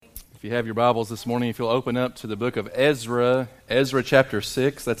If you have your Bibles this morning, if you'll open up to the book of Ezra, Ezra chapter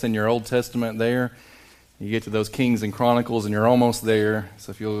 6, that's in your Old Testament there. You get to those Kings and Chronicles and you're almost there. So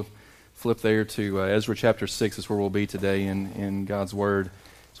if you'll flip there to Ezra chapter 6 is where we'll be today in God's Word.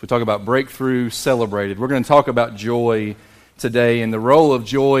 So we talk about breakthrough celebrated. We're going to talk about joy today and the role of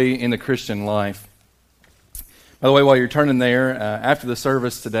joy in the Christian life. By the way, while you're turning there, after the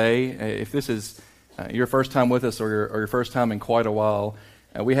service today, if this is your first time with us or your first time in quite a while,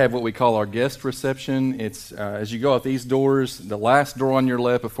 we have what we call our guest reception. It's as you go out these doors, the last door on your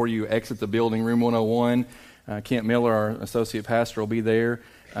left before you exit the building, room 101. Kent Miller, our associate pastor, will be there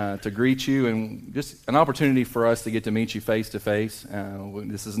to greet you, and just an opportunity for us to get to meet you face to face.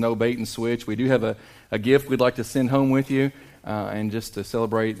 This is no bait and switch. We do have a gift we'd like to send home with you, and just to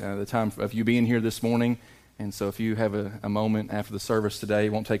celebrate the time of you being here this morning. And so if you have a moment after the service today,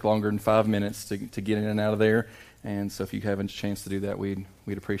 it won't take longer than 5 minutes to get in and out of there. And so if you have a chance to do that, we'd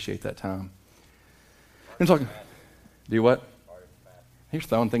appreciate that time. I'm talking. Do what? He's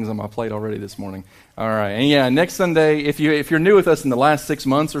throwing things on my plate already this morning. All right. And yeah, next Sunday, if you're new with us in the last 6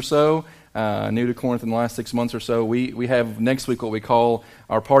 months or so, new to Corinth in the last 6 months or so, we have next week what we call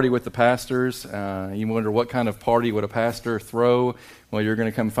our party with the pastors. You wonder what kind of party would a pastor throw? Well, you're going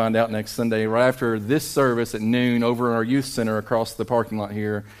to come find out next Sunday right after this service at noon over in our youth center across the parking lot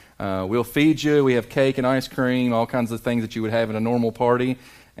here. We'll feed you. We have cake and ice cream, all kinds of things that you would have in a normal party.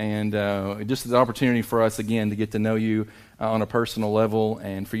 And just an opportunity for us, again, to get to know you on a personal level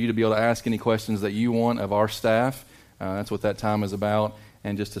and for you to be able to ask any questions that you want of our staff. That's what that time is about.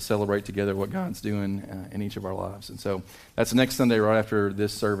 And just to celebrate together what God's doing in each of our lives. And so that's next Sunday right after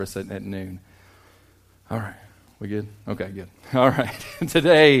this service at noon. All right. We good? Okay, good. All right.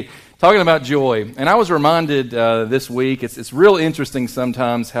 Today, talking about joy. And I was reminded this week, it's real interesting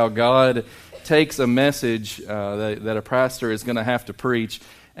sometimes how God takes a message that a pastor is going to have to preach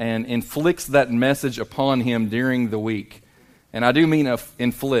and inflicts that message upon him during the week. And I do mean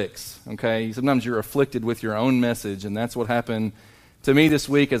inflicts, okay? Sometimes you're afflicted with your own message, and that's what happened to me this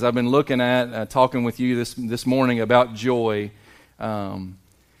week as I've been looking at, talking with you this morning about joy.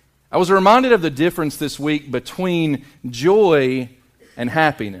 I was reminded of the difference this week between joy and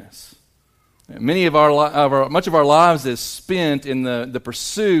happiness. Much of our lives is spent in the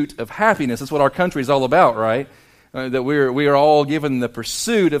pursuit of happiness. That's what our country is all about, right? That we are all given the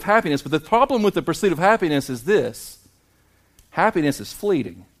pursuit of happiness. But the problem with the pursuit of happiness is this: happiness is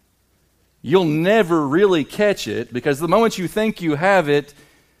fleeting. You'll never really catch it because the moment you think you have it,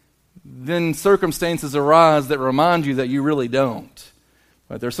 then circumstances arise that remind you that you really don't.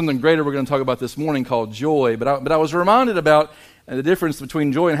 But there's something greater we're going to talk about this morning called joy. But I was reminded about the difference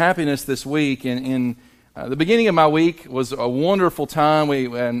between joy and happiness this week. In the beginning of my week was a wonderful time.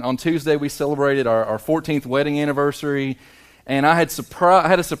 And on Tuesday we celebrated our 14th wedding anniversary. And I had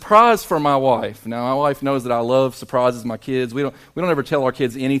a surprise for my wife. Now, my wife knows that I love surprises. My kids, we don't ever tell our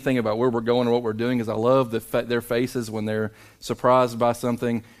kids anything about where we're going or what we're doing, because I love their faces when they're surprised by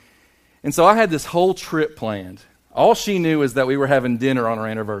something. And so I had this whole trip planned. All she knew is that we were having dinner on our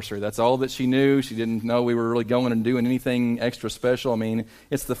anniversary. That's all that she knew. She didn't know we were really going and doing anything extra special. I mean,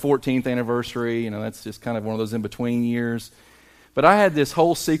 it's the 14th anniversary. That's just kind of one of those in-between years. But I had this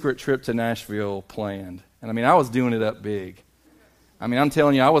whole secret trip to Nashville planned. And I was doing it up big. I'm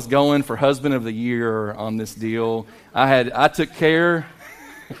telling you, I was going for husband of the year on this deal. I took care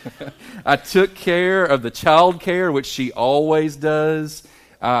of the child care, which she always does.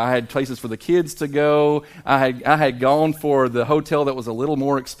 I had places for the kids to go. I had gone for the hotel that was a little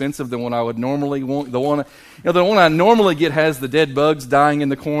more expensive than what I would normally want. The one I normally get has the dead bugs dying in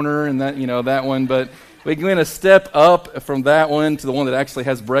the corner, and that one. But we went a step up from that one to the one that actually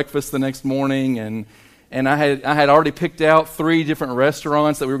has breakfast the next morning, and I had already picked out 3 different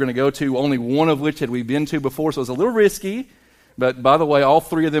restaurants that we were going to go to, only one of which had we been to before, so it was a little risky. But by the way, all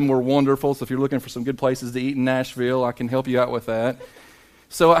 3 of them were wonderful, so if you're looking for some good places to eat in Nashville, I can help you out with that.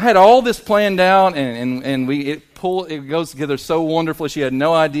 So I had all this planned out, and it goes together so wonderfully. She had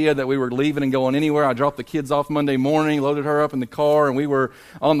no idea that we were leaving and going anywhere. I dropped the kids off Monday morning, loaded her up in the car, and we were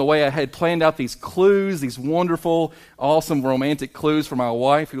on the way. I had planned out these clues, these wonderful, awesome, romantic clues for my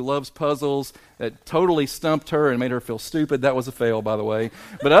wife who loves puzzles that totally stumped her and made her feel stupid. That was a fail, by the way.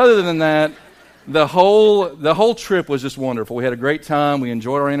 But other than that, the whole trip was just wonderful. We had a great time. We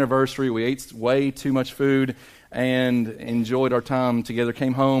enjoyed our anniversary. We ate way too much food and enjoyed our time together.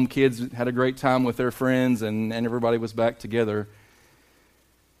 Came home, kids had a great time with their friends, and everybody was back together.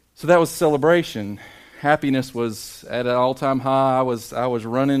 So that was celebration. Happiness was at an all-time high. I was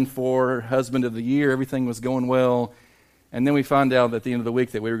running for husband of the year. Everything was going well. And then we find out at the end of the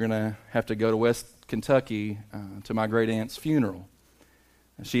week that we were going to have to go to West Kentucky to my great aunt's funeral.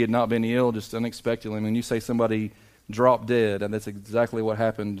 She had not been ill, just unexpectedly. When you say somebody dropped dead, and that's exactly what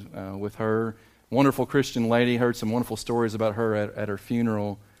happened with her. Wonderful Christian lady, heard some wonderful stories about her at her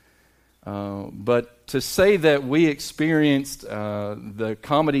funeral. But to say that we experienced the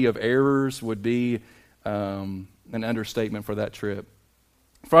comedy of errors would be an understatement for that trip.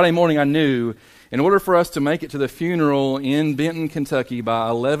 Friday morning, I knew in order for us to make it to the funeral in Benton, Kentucky by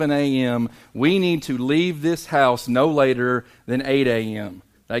 11 a.m., we need to leave this house no later than 8 a.m.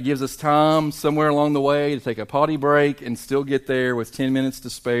 That gives us time somewhere along the way to take a potty break and still get there with 10 minutes to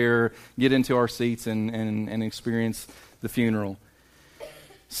spare, get into our seats and experience the funeral.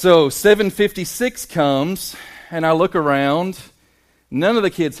 So 7:56 comes, and I look around. None of the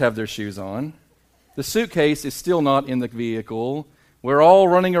kids have their shoes on. The suitcase is still not in the vehicle. We're all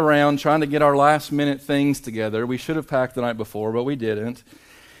running around trying to get our last-minute things together. We should have packed the night before, but we didn't.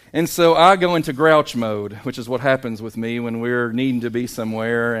 And so I go into grouch mode, which is what happens with me when we're needing to be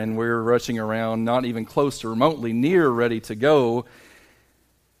somewhere and we're rushing around, not even close to remotely near ready to go.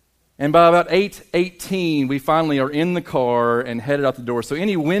 And by about 8:18, we finally are in the car and headed out the door. So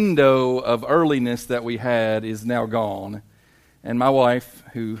any window of earliness that we had is now gone. And my wife,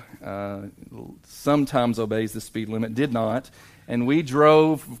 who sometimes obeys the speed limit, did not. And we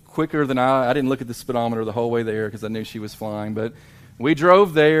drove quicker than I didn't look at the speedometer the whole way there because I knew she was flying. But we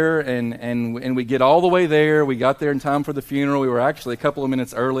drove there, and we get all the way there. We got there in time for the funeral. We were actually a couple of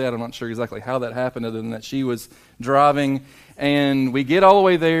minutes early. I'm not sure exactly how that happened other than that she was driving. And we get all the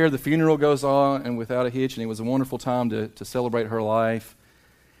way there. The funeral goes on and without a hitch, and it was a wonderful time to celebrate her life.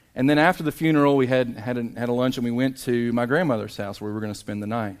 And then after the funeral, we had a lunch, and we went to my grandmother's house where we were going to spend the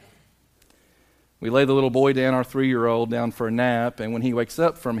night. We lay the little boy down, our 3-year-old, down for a nap, and when he wakes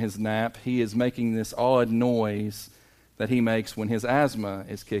up from his nap, he is making this odd noise that he makes when his asthma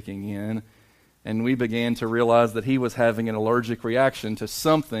is kicking in. And we began to realize that he was having an allergic reaction to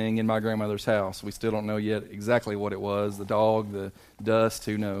something in my grandmother's house. We still don't know yet exactly what it was, the dog, the dust,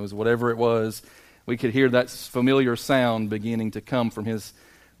 who knows, whatever it was. We could hear that familiar sound beginning to come from his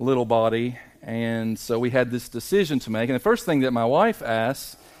little body. And so we had this decision to make. And the first thing that my wife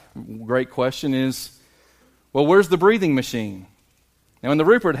asks, great question, is, well, where's the breathing machine? Now, in the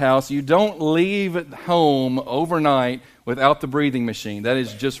Rupert house, you don't leave home overnight without the breathing machine. That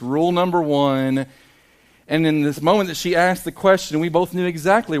is just rule number one. And in this moment that she asked the question, we both knew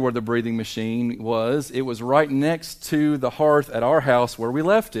exactly where the breathing machine was. It was right next to the hearth at our house where we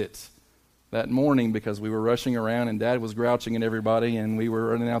left it that morning because we were rushing around and Dad was grouching at everybody and we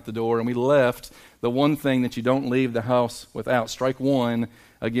were running out the door. And we left the one thing that you don't leave the house without. Strike one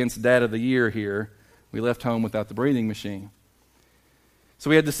against Dad of the Year here. We left home without the breathing machine. So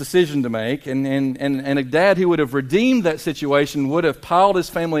we had this decision to make, and a dad who would have redeemed that situation would have piled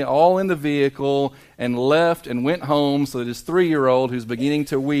his family all in the vehicle and left and went home so that his 3-year-old, who's beginning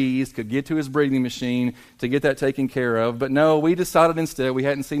to wheeze, could get to his breathing machine to get that taken care of. But no, we decided instead, we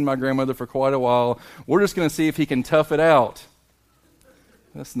hadn't seen my grandmother for quite a while, we're just going to see if he can tough it out.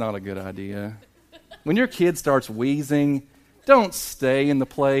 That's not a good idea. When your kid starts wheezing, don't stay in the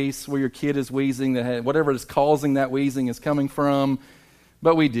place where your kid is wheezing, whatever is causing that wheezing is coming from.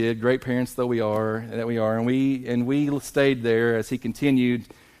 But we did, great parents though we are, and we stayed there as he continued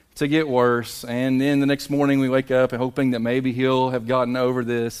to get worse. And then the next morning we wake up hoping that maybe he'll have gotten over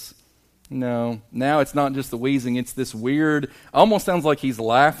this. No, now it's not just the wheezing, it's this weird, almost sounds like he's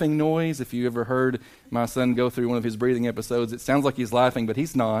laughing noise. If you ever heard my son go through one of his breathing episodes, it sounds like he's laughing, but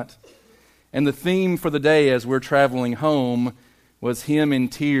he's not. And the theme for the day as we're traveling home was him in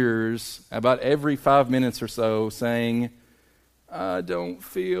tears about every 5 minutes or so saying, "I don't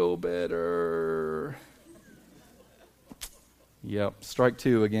feel better." Yep, strike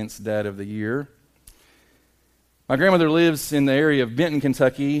two against Dad of the Year. My grandmother lives in the area of Benton,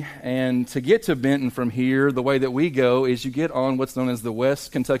 Kentucky, and to get to Benton from here, the way that we go is you get on what's known as the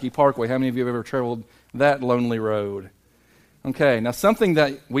West Kentucky Parkway. How many of you have ever traveled that lonely road? Okay, now something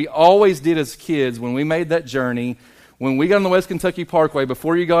that we always did as kids when we made that journey, when we got on the West Kentucky Parkway,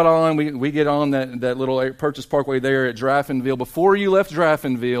 before you got on, we get on that little purchase parkway there at Draffinville. Before you left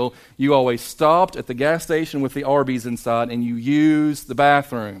Draffinville, you always stopped at the gas station with the Arby's inside and you used the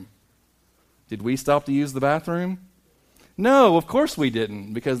bathroom. Did we stop to use the bathroom? No, of course we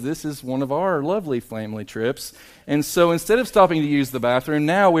didn't, because this is one of our lovely family trips. And so instead of stopping to use the bathroom,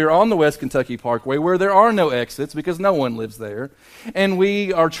 now we're on the West Kentucky Parkway where there are no exits because no one lives there. And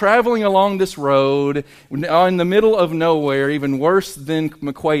we are traveling along this road in the middle of nowhere, even worse than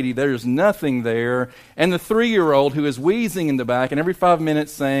McQuady. There's nothing there. And the 3-year-old who is wheezing in the back and every 5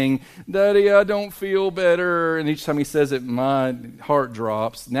 minutes saying, "Daddy, I don't feel better." And each time he says it, my heart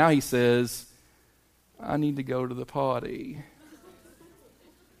drops. Now he says, "I need to go to the potty."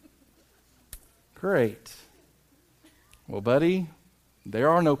 Great. Well, buddy, there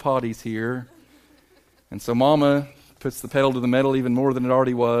are no potties here. And so Mama puts the pedal to the metal even more than it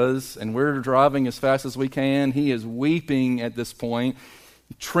already was, and we're driving as fast as we can. He is weeping at this point.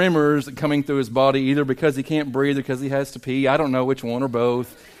 Tremors coming through his body, either because he can't breathe or because he has to pee. I don't know which one or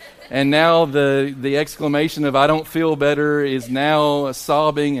both. And now the exclamation of "I don't feel better" is now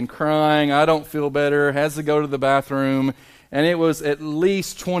sobbing and crying. "I don't feel better," has to go to the bathroom. And it was at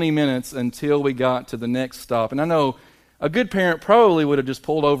least 20 minutes until we got to the next stop. And I know a good parent probably would have just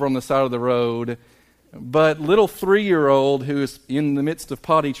pulled over on the side of the road, but little 3-year-old who is in the midst of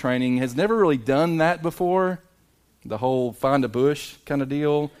potty training has never really done that before. The whole find a bush kind of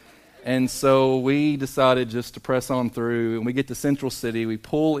deal. And so we decided just to press on through, and we get to Central City, we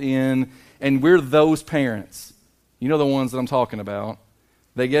pull in, and we're those parents. You know the ones that I'm talking about.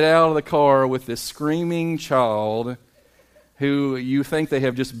 They get out of the car with this screaming child who you think they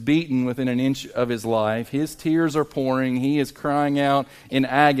have just beaten within an inch of his life. His tears are pouring. He is crying out in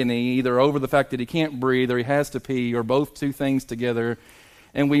agony, either over the fact that he can't breathe or he has to pee, or both two things together.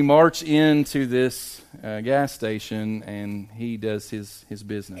 And we march into this gas station, and he does his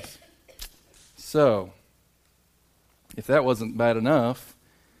business. So, if that wasn't bad enough,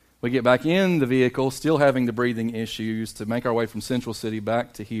 we get back in the vehicle, still having the breathing issues, to make our way from Central City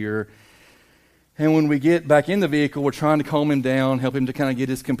back to here. And when we get back in the vehicle, we're trying to calm him down, help him to kind of get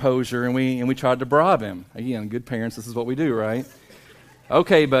his composure, and we tried to bribe him. Again, good parents, this is what we do, right?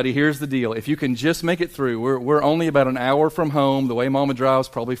 Okay, buddy, here's the deal. If you can just make it through, we're only about an hour from home. The way Mama drives,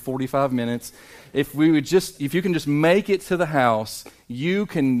 probably 45 minutes. If you can just make it to the house, you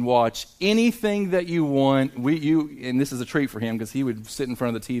can watch anything that you want. And this is a treat for him because he would sit in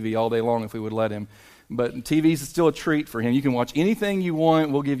front of the TV all day long if we would let him. But TV is still a treat for him. You can watch anything you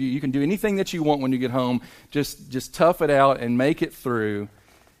want. We'll give you. You can do anything that you want when you get home. Just tough it out and make it through.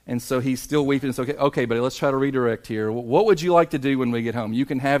 And so he's still weeping. It's okay, buddy, let's try to redirect here. What would you like to do when we get home? You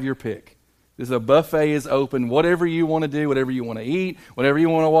can have your pick. A buffet is open. Whatever you want to do, whatever you want to eat, whatever you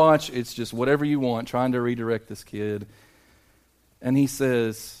want to watch, it's just whatever you want, trying to redirect this kid. And he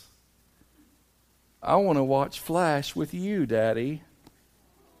says, "I want to watch Flash with you, Daddy."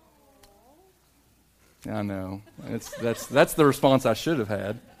 I know. That's the response I should have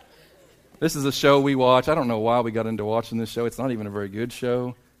had. This is a show we watch. I don't know why we got into watching this show. It's not even a very good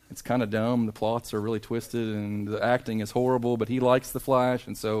show. It's kind of dumb. The plots are really twisted, and the acting is horrible, but he likes The Flash,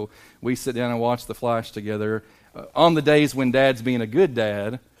 and so we sit down and watch The Flash together on the days when Dad's being a good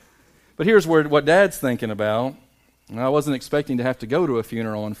dad. But here's what Dad's thinking about. And I wasn't expecting to have to go to a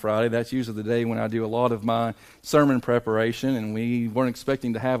funeral on Friday. That's usually the day when I do a lot of my sermon preparation, and we weren't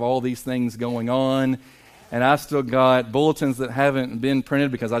expecting to have all these things going on. And I still got bulletins that haven't been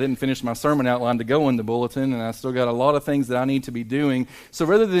printed because I didn't finish my sermon outline to go in the bulletin, and I still got a lot of things that I need to be doing. So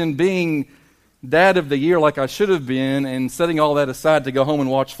rather than being Dad of the Year like I should have been and setting all that aside to go home and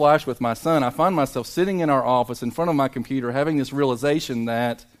watch Flash with my son, I find myself sitting in our office in front of my computer having this realization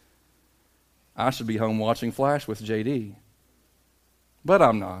that I should be home watching Flash with JD. But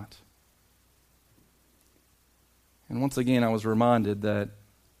I'm not. And once again, I was reminded that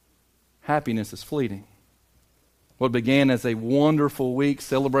happiness is fleeting. What began as a wonderful week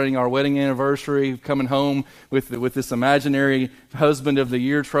celebrating our wedding anniversary, coming home with this imaginary Husband of the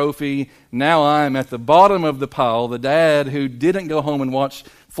Year trophy, now I'm at the bottom of the pile, the dad who didn't go home and watch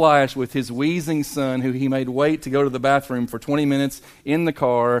Flash with his wheezing son who he made wait to go to the bathroom for 20 minutes in the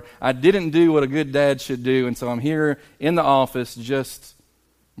car. I didn't do what a good dad should do, and so I'm here in the office just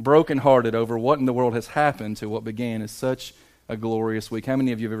brokenhearted over what in the world has happened to what began as such a glorious week. How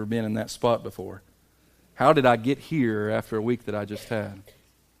many of you have ever been in that spot before? How did I get here after a week that I just had?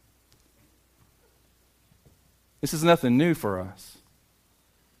 This is nothing new for us.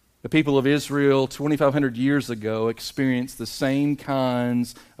 The people of Israel 2,500 years ago experienced the same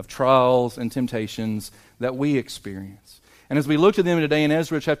kinds of trials and temptations that we experience. And as we look to them today in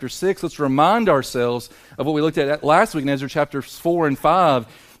Ezra chapter 6, let's remind ourselves of what we looked at last week in Ezra chapters 4 and 5,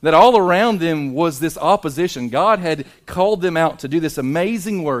 that all around them was this opposition. God had called them out to do this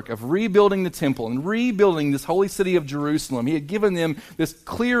amazing work of rebuilding the temple and rebuilding this holy city of Jerusalem. He had given them this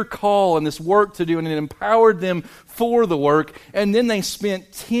clear call and this work to do, and it empowered them for the work. And then they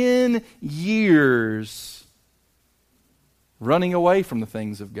spent 10 years running away from the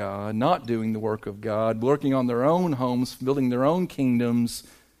things of God, not doing the work of God, working on their own homes, building their own kingdoms,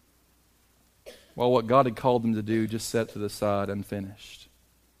 while what God had called them to do just set to the side unfinished.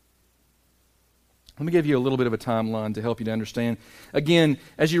 Let me give you a little bit of a timeline to help you to understand. Again,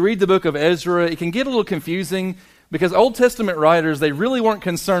 as you read the book of Ezra, it can get a little confusing because Old Testament writers, they really weren't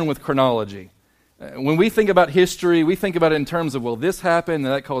concerned with chronology. When we think about history, we think about it in terms of, well, this happened,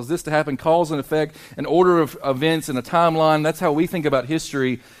 and that caused this to happen, cause and effect, an order of events and a timeline. That's how we think about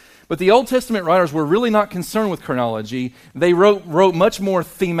history. But the Old Testament writers were really not concerned with chronology. They wrote much more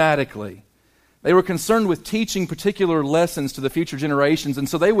thematically. They were concerned with teaching particular lessons to the future generations, and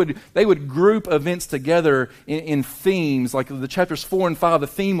so they would group events together in themes. Like the chapters 4 and 5, the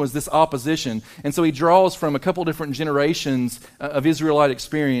theme was this opposition. And so he draws from a couple different generations of Israelite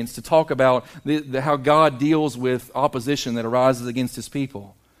experience to talk about how God deals with opposition that arises against his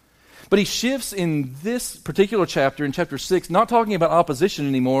people. But he shifts in this particular chapter, in chapter 6, not talking about opposition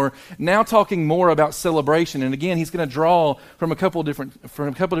anymore, now talking more about celebration. And again, he's going to draw from a couple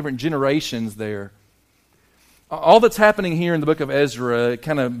different generations there. All that's happening here in the book of Ezra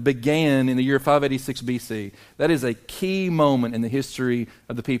kind of began in the year 586 BC. That is a key moment in the history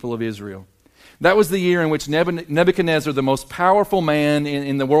of the people of Israel. That was the year in which Nebuchadnezzar, the most powerful man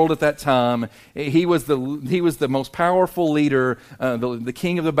in the world at that time, he was the most powerful leader, the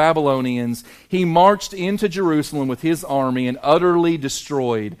king of the Babylonians. He marched into Jerusalem with his army and utterly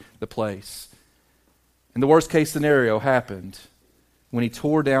destroyed the place. And the worst case scenario happened when he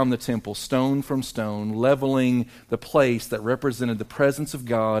tore down the temple, stone from stone, leveling the place that represented the presence of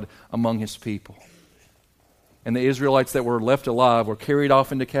God among his people. And the Israelites that were left alive were carried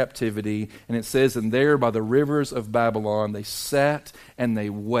off into captivity. And it says, and there by the rivers of Babylon, they sat and they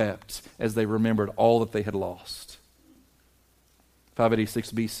wept as they remembered all that they had lost.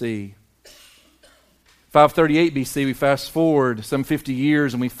 586 BC. 538 BC, we fast forward some 50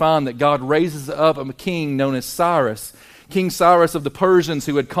 years and we find that God raises up a king known as Cyrus. King Cyrus of the Persians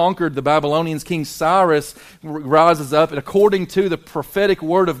who had conquered the Babylonians. King Cyrus rises up, and according to the prophetic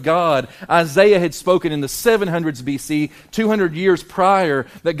word of God, Isaiah had spoken in the 700s BC, 200 years prior,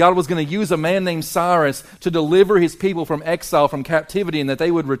 that God was going to use a man named Cyrus to deliver his people from exile, from captivity, and that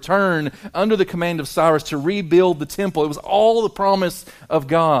they would return under the command of Cyrus to rebuild the temple. It was all the promise of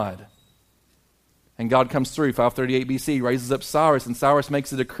God. And God comes through, 538 BC, raises up Cyrus, and Cyrus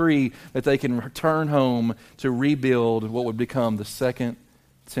makes a decree that they can return home to rebuild what would become the second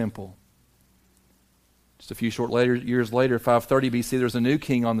temple. Just a few years later, 530 BC, there's a new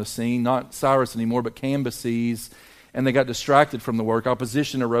king on the scene, not Cyrus anymore, but Cambyses, and they got distracted from the work.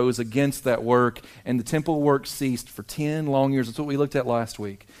 Opposition arose against that work, and the temple work ceased for 10 long years. That's what we looked at last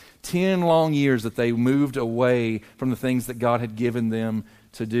week. 10 long years that they moved away from the things that God had given them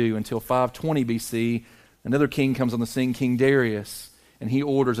to do until 520 BC. Another king comes on the scene, King Darius, and he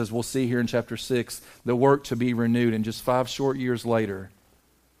orders, as we'll see here in chapter 6, the work to be renewed. And just 5 short years later,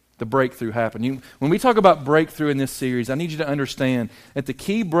 the breakthrough happened. When we talk about breakthrough in this series, I need you to understand that the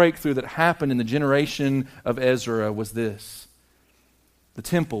key breakthrough that happened in the generation of Ezra was this: the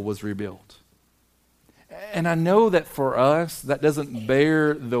temple was rebuilt. And I know that for us, that doesn't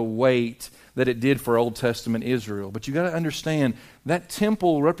bear the weight that it did for Old Testament Israel. But you got to understand, that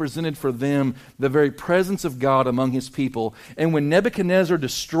temple represented for them the very presence of God among his people. And when Nebuchadnezzar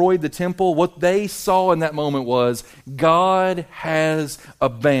destroyed the temple, what they saw in that moment was, God has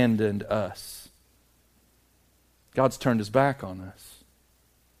abandoned us. God's turned his back on us.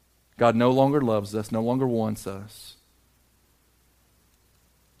 God no longer loves us, no longer wants us.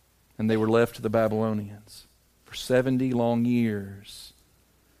 And they were left to the Babylonians for 70 long years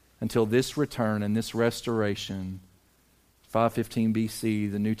until this return and this restoration, 515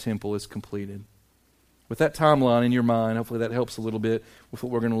 BC, the new temple is completed. With that timeline in your mind, hopefully that helps a little bit with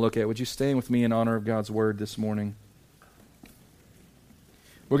what we're going to look at. Would you stand with me in honor of God's word this morning?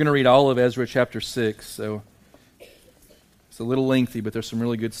 We're going to read all of Ezra chapter 6, so it's a little lengthy, but there's some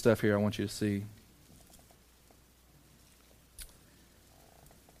really good stuff here I want you to see.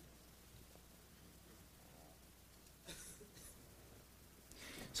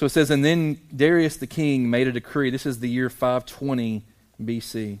 So it says, and then Darius the king made a decree. This is the year 520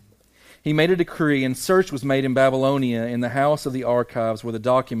 BC. He made a decree, and search was made in Babylonia in the house of the archives where the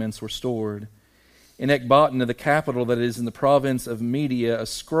documents were stored. In Ecbatana, the capital that is in the province of Media, a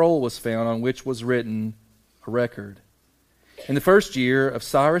scroll was found on which was written a record. In the first year of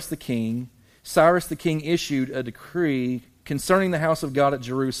Cyrus the king issued a decree concerning the house of God at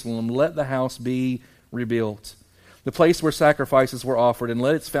Jerusalem. Let the house be rebuilt, the place where sacrifices were offered, and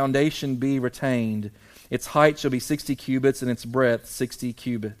let its foundation be retained. Its height shall be 60 cubits, and its breadth 60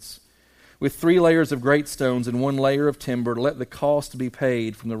 cubits. With 3 layers of great stones and 1 layer of timber, let the cost be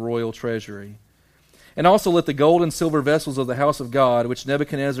paid from the royal treasury. And also let the gold and silver vessels of the house of God, which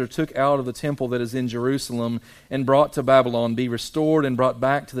Nebuchadnezzar took out of the temple that is in Jerusalem and brought to Babylon, be restored and brought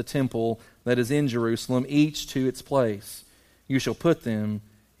back to the temple that is in Jerusalem, each to its place. You shall put them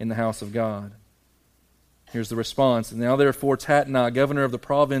in the house of God. Here's the response. Now therefore Tatnai, governor of the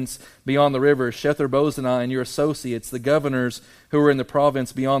province beyond the river, Shethar-bozenai and your associates, the governors who are in the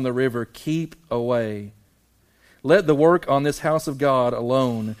province beyond the river, keep away. Let the work on this house of God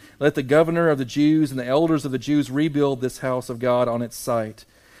alone. Let the governor of the Jews and the elders of the Jews rebuild this house of God on its site.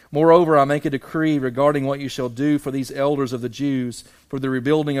 Moreover, I make a decree regarding what you shall do for these elders of the Jews for the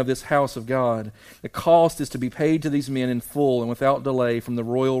rebuilding of this house of God. The cost is to be paid to these men in full and without delay from the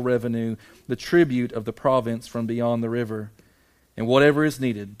royal revenue, the tribute of the province from beyond the river. And whatever is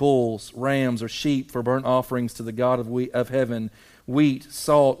needed, bulls, rams, or sheep for burnt offerings to the God of heaven, wheat,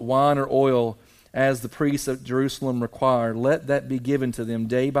 salt, wine, or oil, as the priests of Jerusalem require, let that be given to them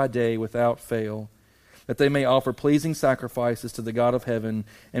day by day without fail, that they may offer pleasing sacrifices to the God of heaven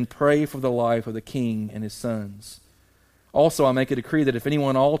and pray for the life of the king and his sons. Also I make a decree that if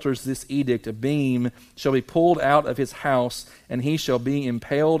anyone alters this edict, a beam shall be pulled out of his house, and he shall be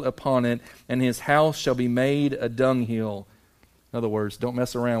impaled upon it, and his house shall be made a dunghill. In other words, don't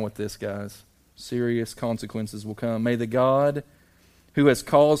mess around with this, guys. Serious consequences will come. May the God who has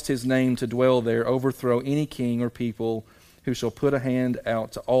caused his name to dwell there overthrow any king or people who shall put a hand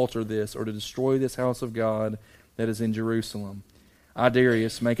out to alter this or to destroy this house of God that is in Jerusalem. I,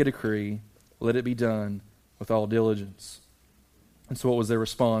 Darius, make a decree, let it be done with all diligence. And so what was their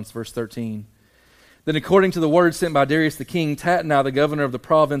response? Verse 13. Then according to the word sent by Darius the king, Tatnai, the governor of the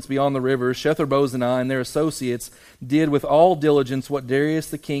province beyond the river, Shethar-bozenai and their associates did with all diligence what Darius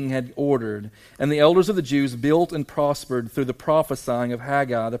the king had ordered. And the elders of the Jews built and prospered through the prophesying of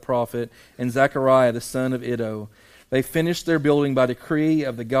Haggai the prophet and Zechariah the son of Iddo. They finished their building by decree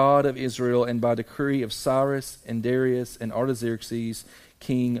of the God of Israel and by decree of Cyrus and Darius and Artaxerxes,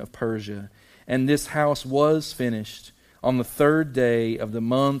 king of Persia. And this house was finished on the 3rd day of the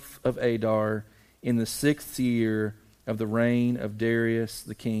month of Adar in the 6th year of the reign of Darius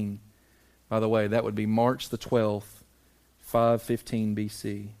the king. By the way, that would be March the 12th, 515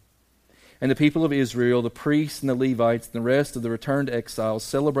 BC. And the people of Israel, the priests and the Levites, and the rest of the returned exiles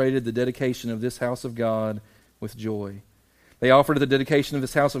celebrated the dedication of this house of God with joy. They offered at the dedication of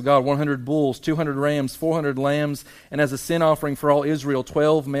this house of God 100 bulls, 200 rams, 400 lambs, and as a sin offering for all Israel,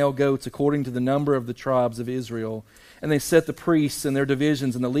 12 male goats according to the number of the tribes of Israel. And they set the priests in their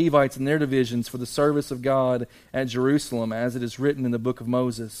divisions and the Levites in their divisions for the service of God at Jerusalem, as it is written in the book of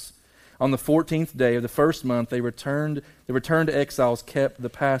Moses. On the 14th day of the 1st month, the returned exiles kept the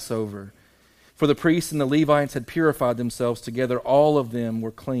Passover. For the priests and the Levites had purified themselves together, all of them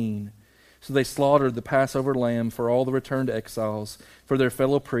were clean. So they slaughtered the Passover lamb for all the returned exiles, for their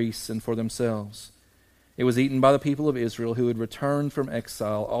fellow priests, and for themselves. It was eaten by the people of Israel who had returned from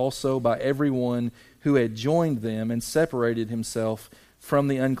exile, also by everyone who had joined them and separated himself from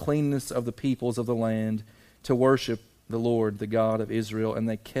the uncleanness of the peoples of the land to worship the Lord, the God of Israel. And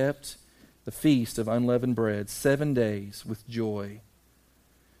they kept the feast of unleavened bread 7 days with joy,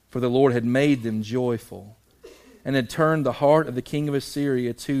 for the Lord had made them joyful, and had turned the heart of the king of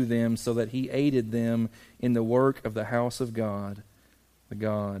Assyria to them, so that he aided them in the work of the house of God, the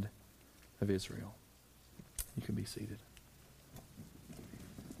God of Israel. You can be seated.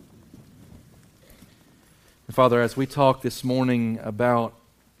 And Father, as we talk this morning about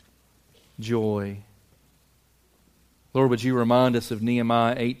joy, Lord, would you remind us of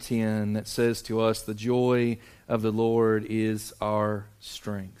Nehemiah 8:10 that says to us, the joy of the Lord is our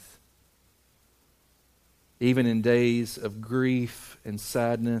strength. Even in days of grief and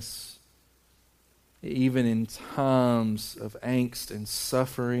sadness, even in times of angst and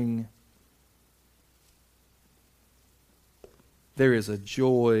suffering, there is a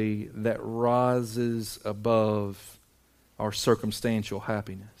joy that rises above our circumstantial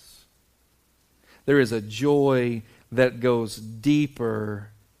happiness. There is a joy that goes deeper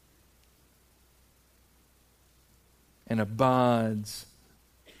and abides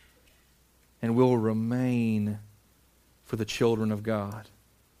and will remain for the children of God,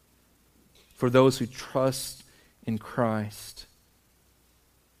 for those who trust in Christ,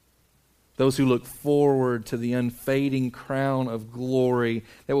 those who look forward to the unfading crown of glory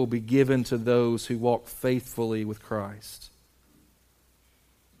that will be given to those who walk faithfully with Christ.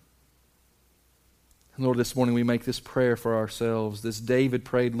 And Lord, this morning we make this prayer for ourselves. This David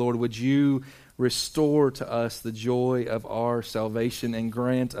prayed, Lord, would you restore to us the joy of our salvation and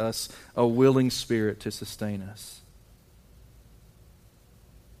grant us a willing spirit to sustain us.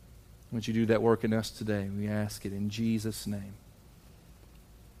 Would you do that work in us today? We ask it in Jesus' name.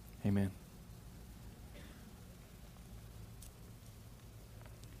 Amen.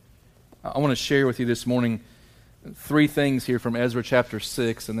 I want to share with you this morning 3 things here from Ezra chapter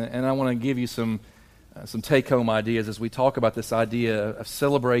 6, and I want to give you some take-home ideas as we talk about this idea of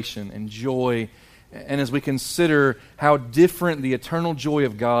celebration and joy and as we consider how different the eternal joy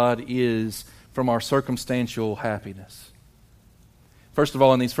of God is from our circumstantial happiness. First of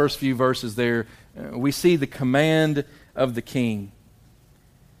all, in these first few verses there, we see the command of the king.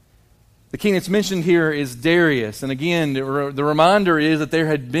 The king that's mentioned here is Darius. And again, the reminder is that there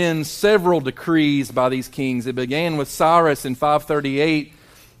had been several decrees by these kings. It began with Cyrus in 538,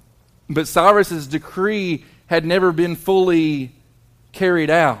 but Cyrus's decree had never been fully carried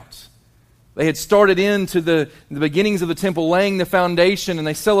out. They had started into the beginnings of the temple, laying the foundation, and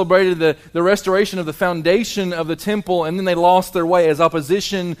they celebrated the restoration of the foundation of the temple, and then they lost their way. As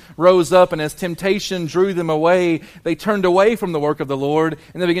opposition rose up and as temptation drew them away, they turned away from the work of the Lord,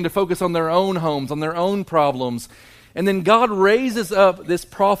 and they began to focus on their own homes, on their own problems. And then God raises up this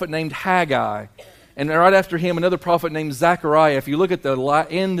prophet named Haggai, and right after him, another prophet named Zechariah. If you look at the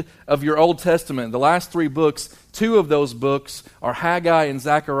end of your Old Testament, the last three books, two of those books are Haggai and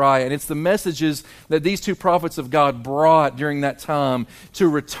Zechariah. And it's the messages that these two prophets of God brought during that time to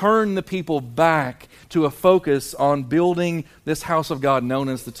return the people back to a focus on building this house of God known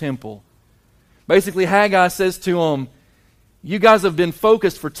as the temple. Basically, Haggai says to them, you guys have been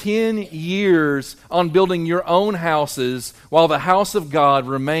focused for 10 years on building your own houses while the house of God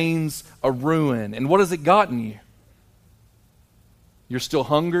remains a ruin. And what has it gotten you? You're still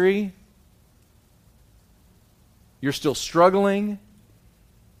hungry. You're still struggling.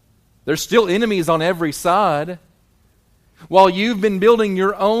 There's still enemies on every side. While you've been building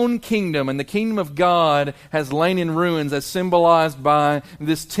your own kingdom, and the kingdom of God has lain in ruins, as symbolized by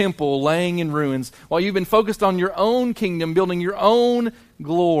this temple laying in ruins, while you've been focused on your own kingdom, building your own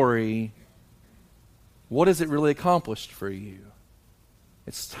glory, what has it really accomplished for you?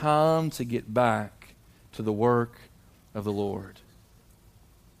 It's time to get back to the work of the Lord.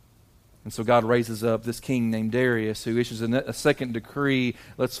 And so God raises up this king named Darius, who issues a second decree.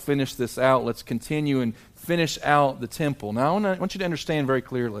 Let's finish this out. Let's continue and finish out the temple. Now, I want you to understand very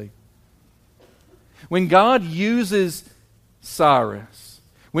clearly. When God uses Cyrus,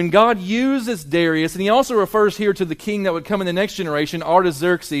 when God uses Darius, and he also refers here to the king that would come in the next generation,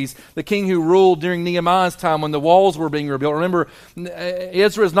 Artaxerxes, the king who ruled during Nehemiah's time when the walls were being rebuilt. Remember,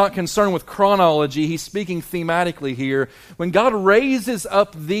 Ezra is not concerned with chronology. He's speaking thematically here. When God raises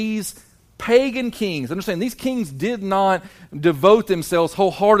up these pagan kings, understand, these kings did not devote themselves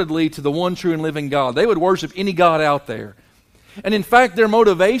wholeheartedly to the one true and living God. They would worship any god out there. And in fact, their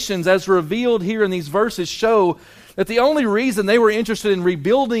motivations, as revealed here in these verses, show that the only reason they were interested in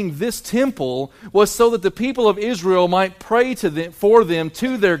rebuilding this temple was so that the people of Israel might pray to them, for them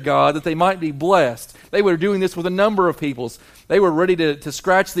to their God, that they might be blessed. They were doing this with a number of peoples. They were ready to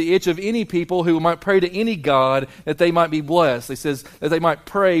scratch the itch of any people who might pray to any God that they might be blessed. It says that they might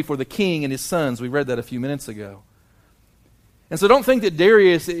pray for the king and his sons. We read that a few minutes ago. And so don't think that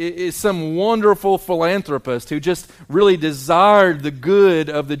Darius is some wonderful philanthropist who just really desired the good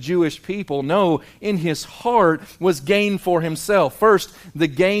of the Jewish people. No, in his heart was gain for himself. First, the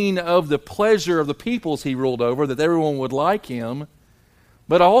gain of the pleasure of the peoples he ruled over, that everyone would like him,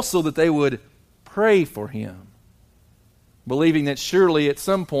 but also that they would pray for him, believing that surely at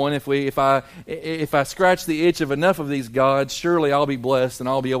some point, if I scratch the itch of enough of these gods, surely I'll be blessed and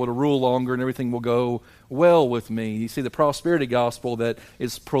I'll be able to rule longer and everything will go well with me. You see, the prosperity gospel that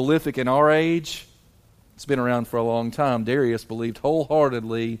is prolific in our age, it's been around for a long time. Darius believed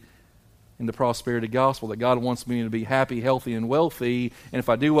wholeheartedly in the prosperity gospel, that God wants me to be happy, healthy, and wealthy, and if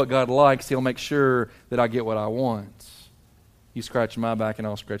I do what God likes, He'll make sure that I get what I want. You scratch my back and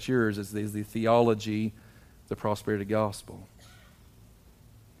I'll scratch yours is the theology, the prosperity gospel.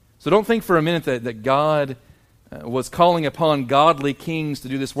 So don't think for a minute that God was calling upon godly kings to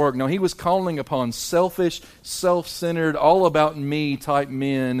do this work. No, He was calling upon selfish, self-centered, all-about-me type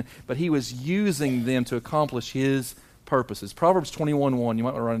men, but He was using them to accomplish His purposes. Proverbs 21:1, you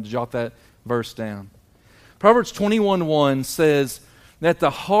might want to jot that verse down. Proverbs 21:1 says that the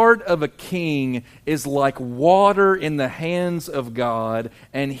heart of a king is like water in the hands of God,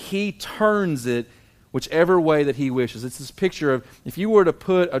 and He turns it whichever way that He wishes. It's this picture of if you were to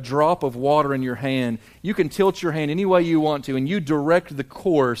put a drop of water in your hand, you can tilt your hand any way you want to, and you direct the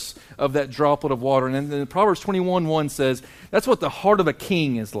course of that droplet of water. And then Proverbs 21:1 says that's what the heart of a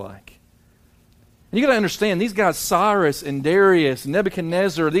king is like. And you got to understand, these guys, Cyrus and Darius,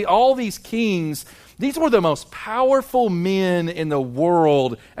 Nebuchadnezzar, all these kings, these were the most powerful men in the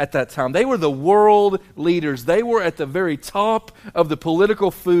world at that time. They were the world leaders. They were at the very top of the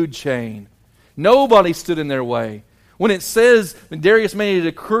political food chain. Nobody stood in their way. When it says that Darius made a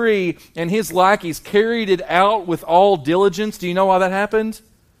decree and his lackeys carried it out with all diligence, do you know why that happened?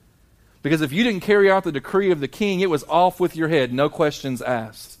 Because if you didn't carry out the decree of the king, it was off with your head, no questions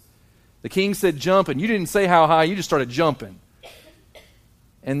asked. The king said jump, and you didn't say how high, you just started jumping.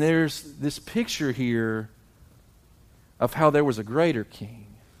 And there's this picture here of how there was a greater king.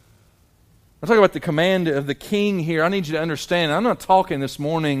 I'm talking about the command of the king here. I need you to understand, I'm not talking this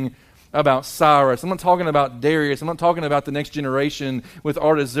morning about Cyrus. I'm not talking about Darius. I'm not talking about the next generation with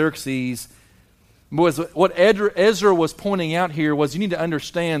Artaxerxes. What Ezra was pointing out here was you need to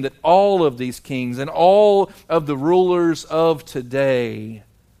understand that all of these kings and all of the rulers of today,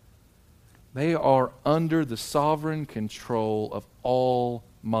 they are under the sovereign control of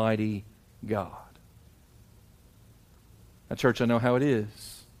Almighty God. Now, church, I know how it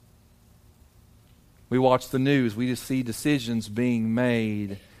is. We watch the news. We just see decisions being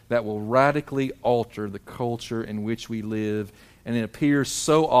made that will radically alter the culture in which we live. And it appears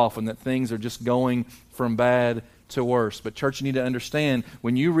so often that things are just going from bad to worse. But church, you need to understand,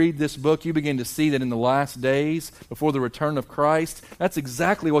 when you read this book, you begin to see that in the last days, before the return of Christ, that's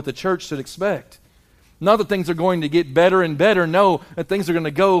exactly what the church should expect. Not that things are going to get better and better. No, that things are going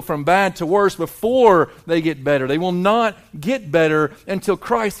to go from bad to worse before they get better. They will not get better until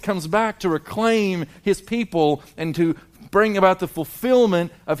Christ comes back to reclaim His people and to bring about the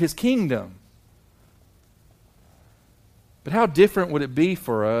fulfillment of His kingdom. But how different would it be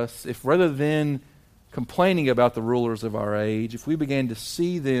for us if rather than complaining about the rulers of our age, if we began to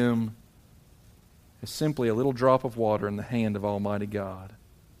see them as simply a little drop of water in the hand of Almighty God?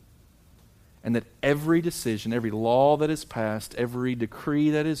 And that every decision, every law that is passed, every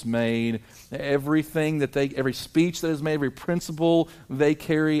decree that is made, every speech that is made, every principle they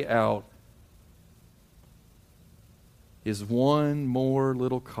carry out is one more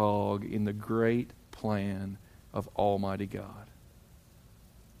little cog in the great plan of Almighty God.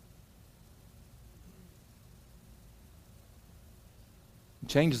 It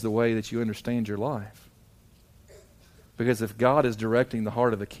changes the way that you understand your life. Because if God is directing the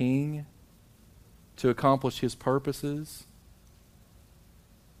heart of the king to accomplish His purposes,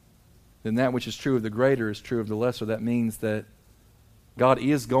 then that which is true of the greater is true of the lesser. That means that God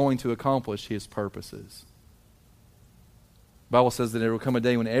is going to accomplish His purposes. The Bible says that there will come a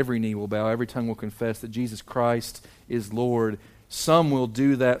day when every knee will bow, every tongue will confess that Jesus Christ is Lord. Some will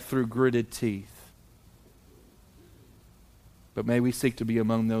do that through gritted teeth. But may we seek to be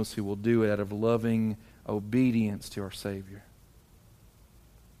among those who will do it out of loving obedience to our Savior.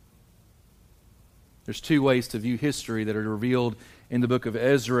 There's two ways to view history that are revealed in the book of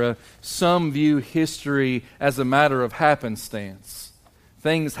Ezra. Some view history as a matter of happenstance.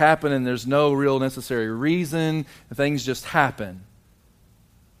 Things happen and there's no real necessary reason. Things just happen.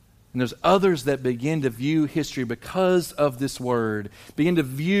 And there's others that begin to view history because of this word. Begin to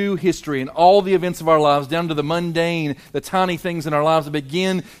view history and all the events of our lives, down to the mundane, the tiny things in our lives, and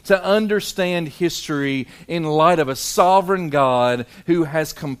begin to understand history in light of a sovereign God who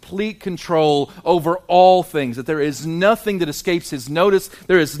has complete control over all things. That there is nothing that escapes His notice.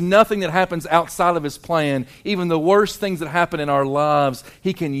 There is nothing that happens outside of His plan. Even the worst things that happen in our lives,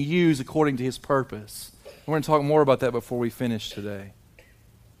 He can use according to His purpose. We're going to talk more about that before we finish today.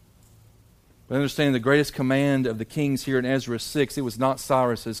 But understanding the greatest command of the kings here in Ezra 6, it was not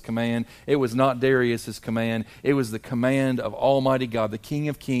Cyrus's command. It was not Darius's command. It was the command of Almighty God, the King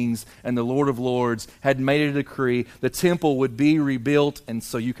of Kings and the Lord of Lords, had made a decree. The temple would be rebuilt, and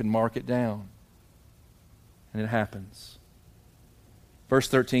so you can mark it down. And it happens. Verse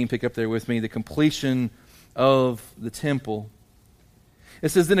 13, pick up there with me, the completion of the temple. It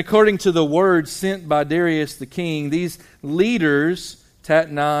says, then according to the word sent by Darius the king, these leaders,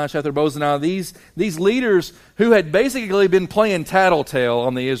 Tatnai, Shethar-bozenah, these leaders who had basically been playing tattletale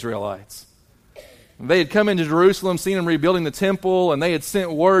on the Israelites. They had come into Jerusalem, seen them rebuilding the temple, and they had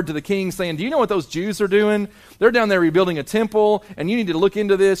sent word to the king saying, do you know what those Jews are doing? They're down there rebuilding a temple, and you need to look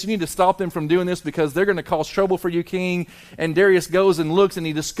into this. You need to stop them from doing this because they're going to cause trouble for you, king. And Darius goes and looks, and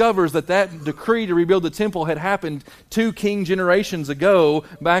he discovers that decree to rebuild the temple had happened 2 king generations ago,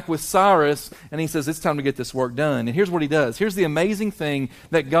 back with Cyrus, and he says, it's time to get this work done. And here's what he does. Here's the amazing thing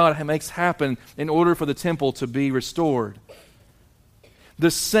that God makes happen in order for the temple to be restored. The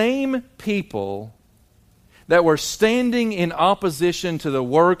same people that were standing in opposition to the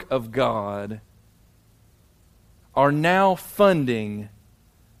work of God are now funding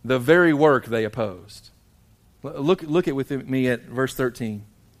the very work they opposed. Look at with me at verse 13.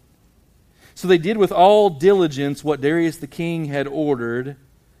 So they did with all diligence what Darius the king had ordered,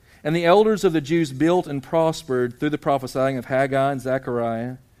 and the elders of the Jews built and prospered through the prophesying of Haggai and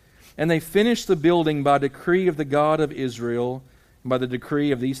Zechariah, and they finished the building by decree of the God of Israel, and by the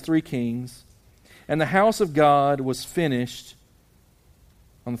decree of these 3 kings. And the house of God was finished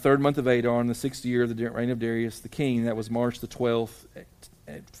on the 3rd month of Adar, in the 6th year of the reign of Darius the king. That was March the 12th.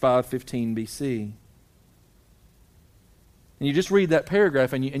 at 515 BC. And you just read that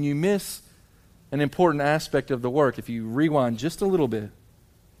paragraph and you miss an important aspect of the work. If you rewind just a little bit,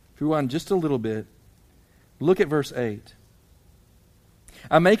 look at verse 8.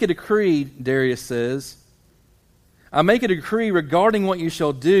 I make a decree, Darius says, I make a decree regarding what you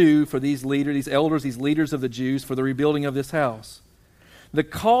shall do for these leaders, these elders, these leaders of the Jews for the rebuilding of this house. The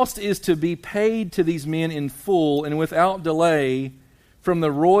cost is to be paid to these men in full and without delay from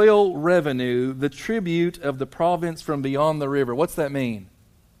the royal revenue, the tribute of the province from beyond the river. What's that mean?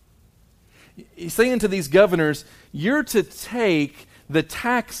 He's saying to these governors, you're to take the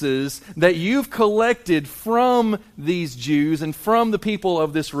taxes that you've collected from these Jews and from the people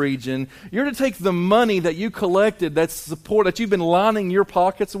of this region. You're to take the money that you collected, that you've been lining your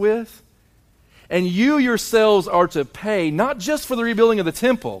pockets with, and you yourselves are to pay, not just for the rebuilding of the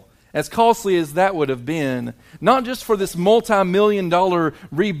temple, as costly as that would have been, not just for this multi-million-dollar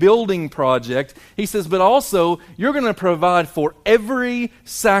rebuilding project, he says, but also you're going to provide for every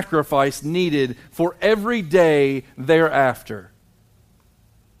sacrifice needed for every day thereafter.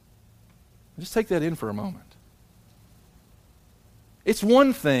 Just take that in for a moment. It's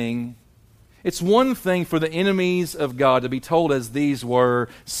one thing for the enemies of God to be told as these were,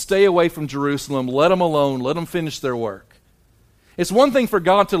 stay away from Jerusalem, let them alone, let them finish their work. It's one thing for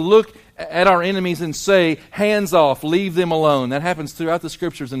God to look at our enemies and say, hands off, leave them alone. That happens throughout the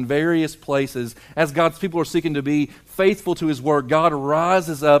Scriptures in various places. As God's people are seeking to be faithful to His Word, God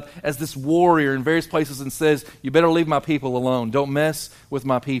rises up as this warrior in various places and says, you better leave my people alone. Don't mess with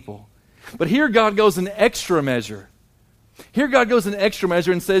my people. But here God goes an extra measure. Here God goes an extra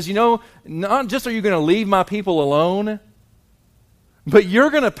measure and says, not just are you going to leave my people alone, but you're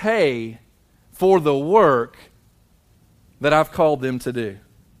going to pay for the work that I've called them to do.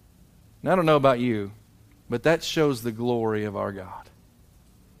 Now, I don't know about you, but that shows the glory of our God.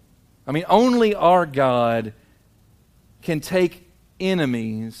 I mean, only our God can take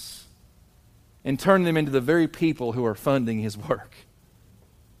enemies and turn them into the very people who are funding His work.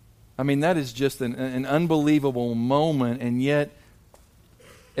 I mean, that is just an unbelievable moment, and yet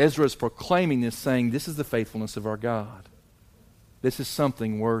Ezra is proclaiming this, saying, this is the faithfulness of our God. This is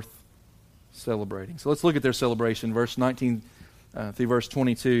something worth celebrating. So let's look at their celebration, verse 19 through verse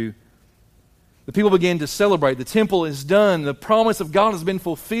 22. The people begin to celebrate. The temple is done. The promise of God has been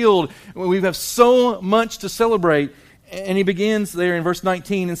fulfilled. We have so much to celebrate. And he begins there in verse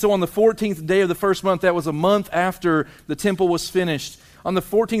 19. And so on the 14th day of the first month, that was a month after the temple was finished. On the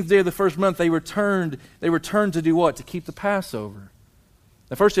 14th day of the first month, they returned to do what? To keep the Passover.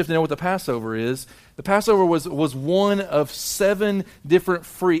 Now, first you have to know what the Passover is. The Passover was one of 7 different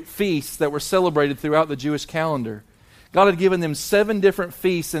feasts that were celebrated throughout the Jewish calendar. God had given them 7 different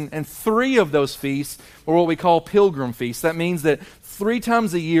feasts, and 3 of those feasts were what we call pilgrim feasts. That means that 3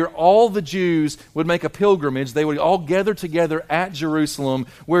 times a year, all the Jews would make a pilgrimage. They would all gather together at Jerusalem,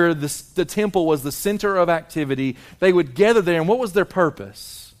 where the temple was the center of activity. They would gather there, and what was their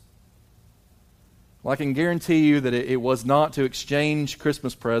purpose? Well, I can guarantee you that it was not to exchange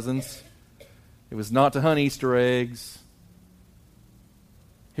Christmas presents. It was not to hunt Easter eggs.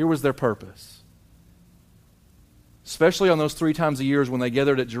 Here was their purpose. Especially on those 3 times a year when they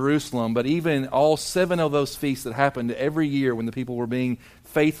gathered at Jerusalem, but even all 7 of those feasts that happened every year when the people were being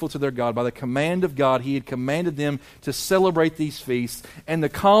faithful to their God. By the command of God, He had commanded them to celebrate these feasts. And the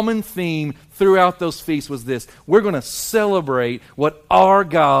common theme throughout those feasts was this: we're going to celebrate what our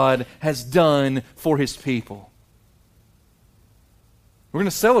God has done for His people. We're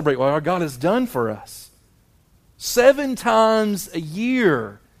going to celebrate what our God has done for us. 7 times a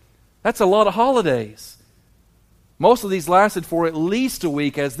year. That's a lot of holidays. Most of these lasted for at least a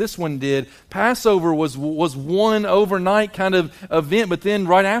week, as this one did. Passover was one overnight kind of event, but then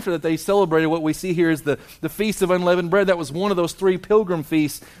right after that they celebrated what we see here is the Feast of Unleavened Bread. That was one of those 3 pilgrim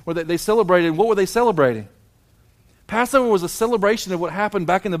feasts where they celebrated. What were they celebrating? Passover was a celebration of what happened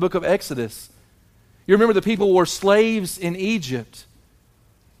back in the book of Exodus. You remember the people were slaves in Egypt.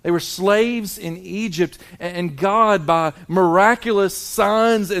 They were slaves in Egypt, and God, by miraculous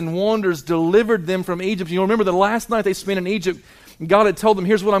signs and wonders, delivered them from Egypt. You remember the last night they spent in Egypt, God had told them,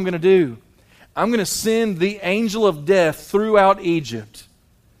 here's what I'm going to do. I'm going to send the angel of death throughout Egypt.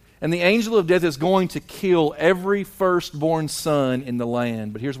 And the angel of death is going to kill every firstborn son in the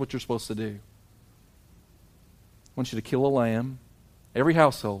land. But here's what you're supposed to do. I want you to kill a lamb, every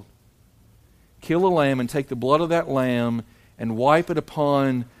household. Kill a lamb and take the blood of that lamb and wipe it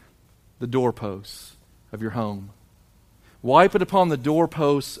upon the doorposts of your home. Wipe it upon the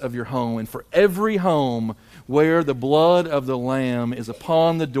doorposts of your home. And for every home where the blood of the lamb is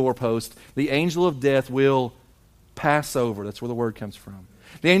upon the doorpost, the angel of death will pass over. That's where the word comes from.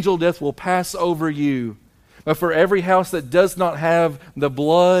 The angel of death will pass over you. But for every house that does not have the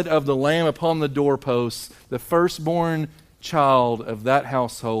blood of the Lamb upon the doorposts, the firstborn child of that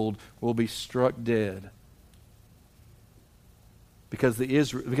household will be struck dead. Because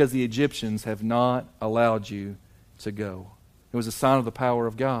the Egyptians have not allowed you to go. It was a sign of the power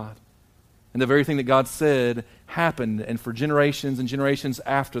of God. And the very thing that God said happened. And for generations and generations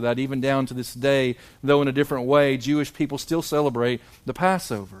after that, even down to this day, though in a different way, Jewish people still celebrate the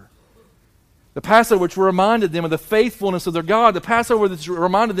Passover. The Passover, which reminded them of the faithfulness of their God. The Passover that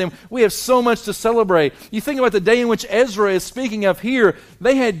reminded them, we have so much to celebrate. You think about the day in which Ezra is speaking of here.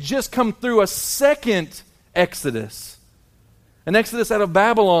 They had just come through a second Exodus. An Exodus out of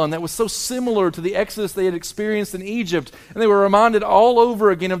Babylon that was so similar to the Exodus they had experienced in Egypt. And they were reminded all over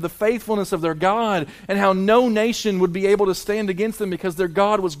again of the faithfulness of their God and how no nation would be able to stand against them because their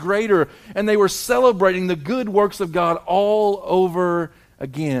God was greater. And they were celebrating the good works of God all over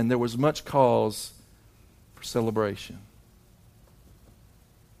again. There was much cause for celebration.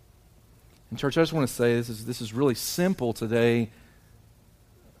 And church, I just want to say this is really simple today,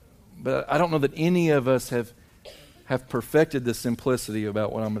 but I don't know that any of us have perfected the simplicity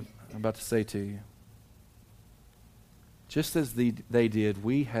about what I'm about to say to you. Just as they did,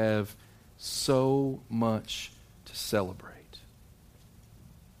 we have so much to celebrate.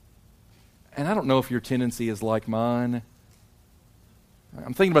 And I don't know if your tendency is like mine.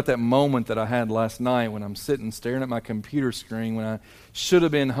 I'm thinking about that moment that I had last night when I'm sitting staring at my computer screen when I should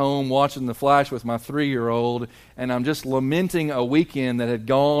have been home watching The Flash with my 3-year-old, and I'm just lamenting a weekend that had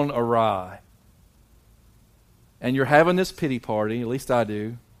gone awry. And you're having this pity party, at least I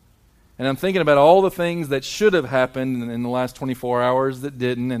do. And I'm thinking about all the things that should have happened in the last 24 hours that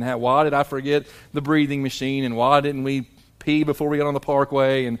didn't, and why did I forget the breathing machine, and why didn't we pee before we got on the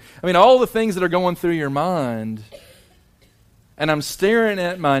parkway, and all the things that are going through your mind. And I'm staring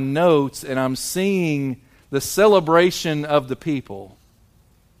at my notes, and I'm seeing the celebration of the people.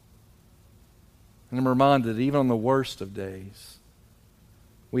 And I'm reminded that even on the worst of days,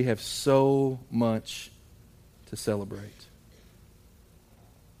 we have so much to celebrate.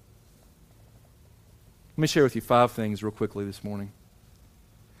 Let me share with you 5 things real quickly this morning.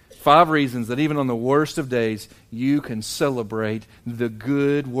 5 reasons that even on the worst of days, you can celebrate the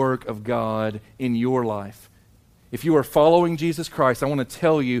good work of God in your life. If you are following Jesus Christ, I want to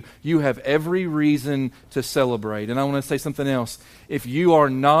tell you, you have every reason to celebrate. And I want to say something else. If you are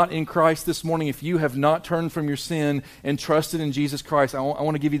not in Christ this morning, if you have not turned from your sin and trusted in Jesus Christ, I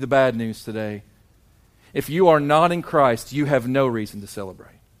want to give you the bad news today. If you are not in Christ, you have no reason to celebrate.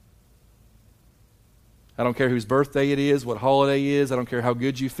 I don't care whose birthday it is, what holiday it is. I don't care how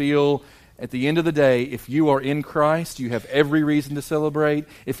good you feel. At the end of the day, if you are in Christ, you have every reason to celebrate.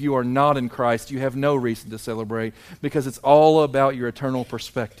 If you are not in Christ, you have no reason to celebrate because it's all about your eternal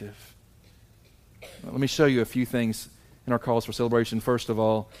perspective. Let me show you a few things in our calls for celebration. First of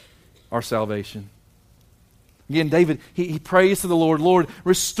all, our salvation. Again, David, he prays to the Lord, Lord,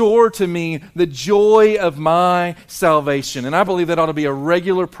 restore to me the joy of my salvation. And I believe that ought to be a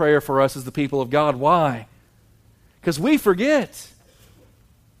regular prayer for us as the people of God. Why? Because we forget.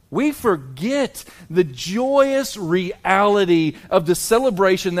 We forget the joyous reality of the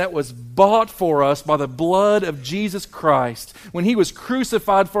celebration that was bought for us by the blood of Jesus Christ. When He was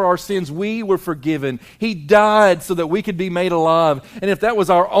crucified for our sins, we were forgiven. He died so that we could be made alive. And if that was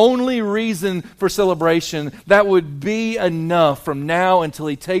our only reason for celebration, that would be enough from now until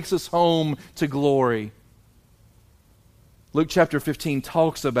He takes us home to glory. Luke chapter 15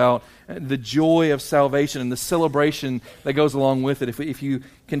 talks about the joy of salvation and the celebration that goes along with it. If you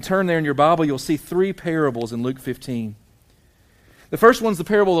can turn there in your Bible, you'll see 3 parables in Luke 15. The first one's the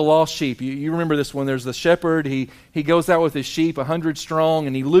parable of the lost sheep. You remember this one. There's the shepherd. He goes out with his sheep, 100 strong,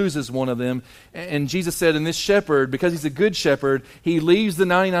 and he loses one of them. And Jesus said, and this shepherd, because he's a good shepherd, he leaves the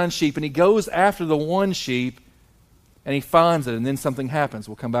 99 sheep and he goes after the one sheep and he finds it, and then something happens.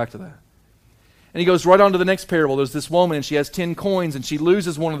 We'll come back to that. And he goes right on to the next parable. There's this woman, and she has 10 coins, and she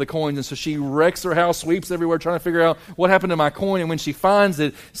loses one of the coins, and so she wrecks her house, sweeps everywhere, trying to figure out what happened to my coin, and when she finds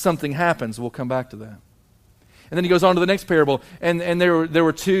it, something happens. We'll come back to that. And then he goes on to the next parable, and there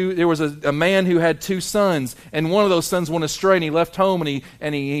was a man who had 2 sons, and one of those sons went astray, and he left home,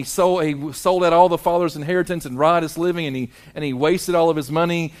 and he sold out all the father's inheritance and riotous living, and he wasted all of his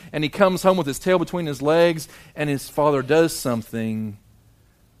money, and he comes home with his tail between his legs, and his father does something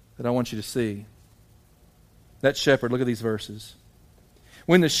that I want you to see. That shepherd, look at these verses.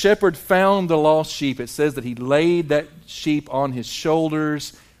 When the shepherd found the lost sheep, it says that he laid that sheep on his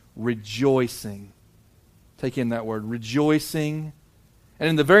shoulders, rejoicing. Take in that word, rejoicing. And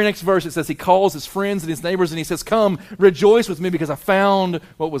in the very next verse it says he calls his friends and his neighbors and he says, come, rejoice with me because I found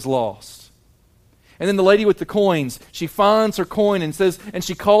what was lost. And then the lady with the coins, she finds her coin and says, and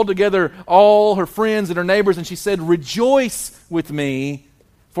she called together all her friends and her neighbors and she said, rejoice with me,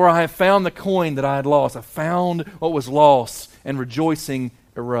 for I have found the coin that I had lost. I found what was lost, and rejoicing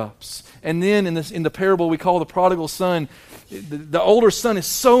erupts. And then in the parable we call the prodigal son, the older son is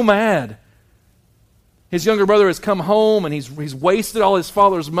so mad. His younger brother has come home and he's wasted all his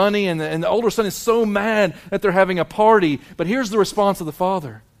father's money, and the older son is so mad that they're having a party. But here's the response of the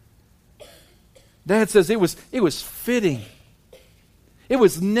father. Dad says it was fitting. It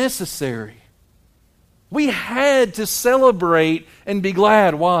was necessary. We had to celebrate and be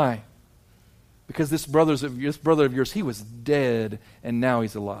glad. Why? Because this brother of yours, he was dead and now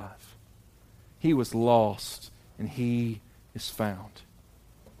he's alive. He was lost and he is found.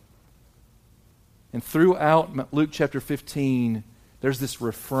 And throughout Luke chapter 15, there's this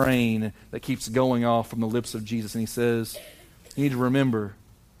refrain that keeps going off from the lips of Jesus. And he says, you need to remember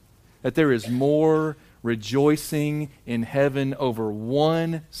that there is more rejoicing in heaven over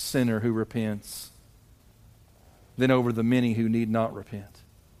one sinner who repents than over the many who need not repent.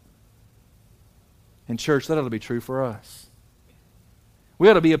 And church, that ought to be true for us. We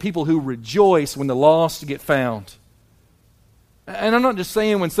ought to be a people who rejoice when the lost get found. And I'm not just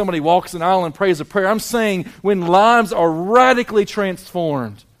saying when somebody walks an aisle and prays a prayer. I'm saying when lives are radically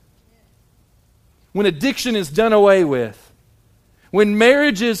transformed. When addiction is done away with. When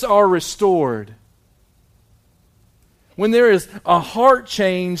marriages are restored. When there is a heart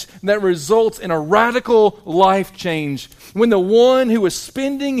change that results in a radical life change. When the one who is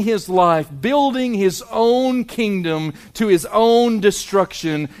spending his life building his own kingdom to his own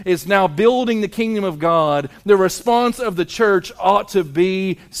destruction is now building the kingdom of God, the response of the church ought to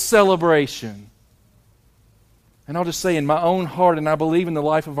be celebration. And I'll just say in my own heart, and I believe in the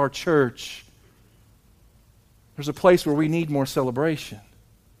life of our church, there's a place where we need more celebration.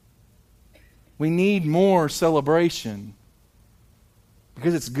 We need more celebration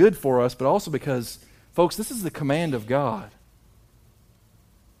because it's good for us, but also because, folks, this is the command of God.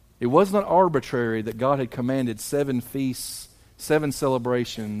 It was not arbitrary that God had commanded 7 feasts, 7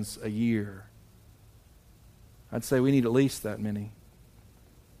 celebrations a year. I'd say we need at least that many.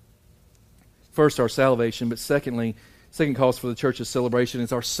 First, our salvation, but second cause for the church's celebration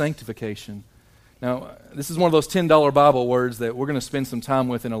is our sanctification. Now, this is one of those $10 Bible words that we're going to spend some time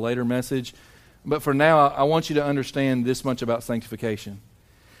with in a later message. But for now, I want you to understand this much about sanctification.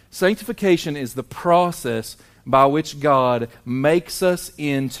 Sanctification is the process by which God makes us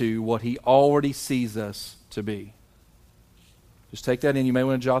into what He already sees us to be. Just take that in. You may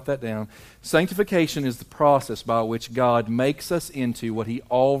want to jot that down. Sanctification is the process by which God makes us into what He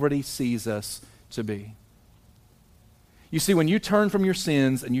already sees us to be. You see, when you turn from your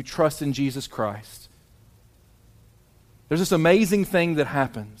sins and you trust in Jesus Christ, there's this amazing thing that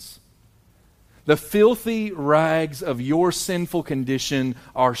happens. The filthy rags of your sinful condition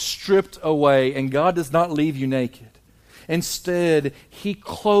are stripped away, and God does not leave you naked. Instead, He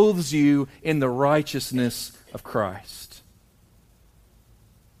clothes you in the righteousness of Christ.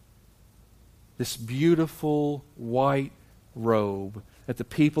 This beautiful white robe that the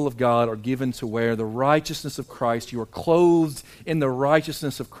people of God are given to wear, the righteousness of Christ. You are clothed in the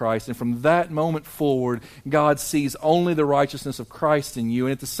righteousness of Christ. And from that moment forward, God sees only the righteousness of Christ in you.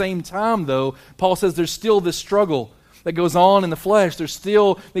 And at the same time, though, Paul says there's still this struggle that goes on in the flesh. There's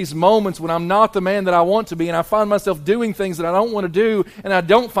still these moments when I'm not the man that I want to be, and I find myself doing things that I don't want to do, and I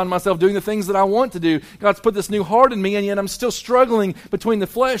don't find myself doing the things that I want to do. God's put this new heart in me, and yet I'm still struggling between the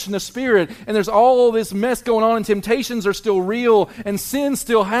flesh and the spirit, and there's all this mess going on, and temptations are still real, and sins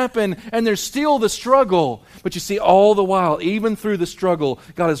still happen, and there's still the struggle. But you see, all the while, even through the struggle,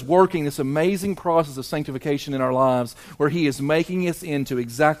 God is working this amazing process of sanctification in our lives, where He is making us into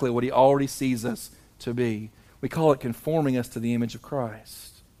exactly what He already sees us to be. We call it conforming us to the image of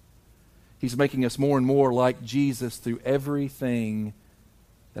Christ. He's making us more and more like Jesus through everything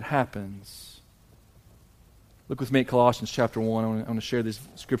that happens. Look with me at Colossians chapter 1. I want to share these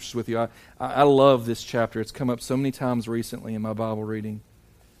scriptures with you. I love this chapter. It's come up so many times recently in my Bible reading.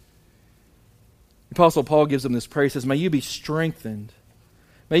 The Apostle Paul gives them this prayer. He says, may you be strengthened.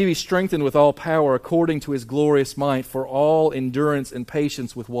 May you be strengthened with all power according to His glorious might for all endurance and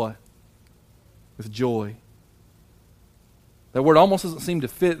patience with what? With joy. That word almost doesn't seem to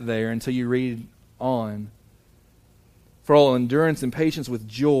fit there until you read on. For all endurance and patience with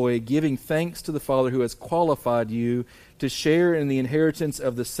joy, giving thanks to the Father who has qualified you to share in the inheritance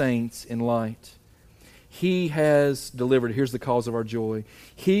of the saints in light. He has delivered, here's the cause of our joy.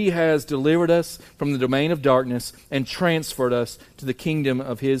 He has delivered us from the domain of darkness and transferred us to the kingdom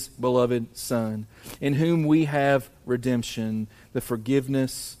of His beloved Son, in whom we have redemption, the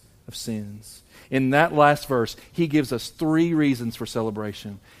forgiveness of sins. In that last verse, he gives us 3 reasons for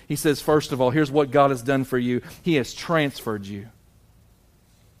celebration. He says, first of all, here's what God has done for you. He has transferred you.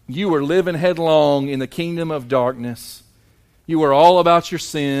 You were living headlong in the kingdom of darkness. You were all about your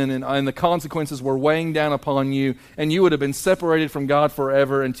sin, and the consequences were weighing down upon you, and you would have been separated from God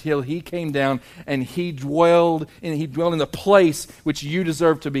forever until He came down and He dwelled in the place which you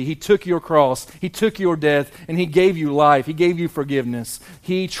deserve to be. He took your cross, He took your death, and He gave you life. He gave you forgiveness.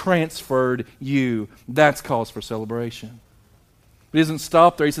 He transferred you. That's cause for celebration. But He doesn't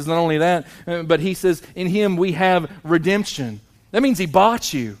stop there. He says not only that, but He says in Him we have redemption. That means He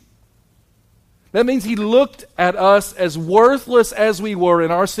bought you. That means He looked at us as worthless as we were in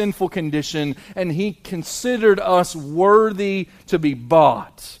our sinful condition, and He considered us worthy to be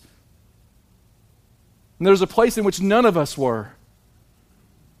bought. And there's a place in which none of us were.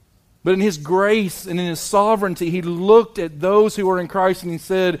 But in His grace and in His sovereignty, He looked at those who were in Christ and He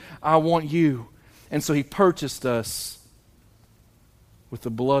said, I want you. And so He purchased us with the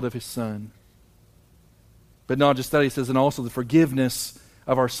blood of His Son. But not just that, He says, and also the forgiveness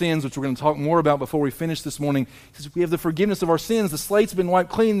of our sins, which we're going to talk more about before we finish this morning. He says we have the forgiveness of our sins. The slate's been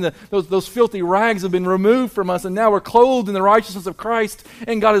wiped clean. Those filthy rags have been removed from us, and now we're clothed in the righteousness of Christ,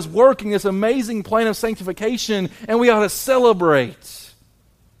 and God is working this amazing plan of sanctification, and we ought to celebrate.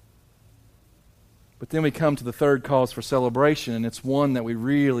 But then we come to the third cause for celebration, and it's one that we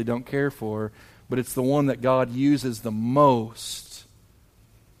really don't care for, but it's the one that God uses the most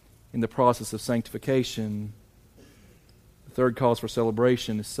in the process of sanctification. The third cause for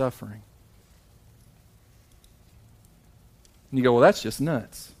celebration is suffering. And you go, well, that's just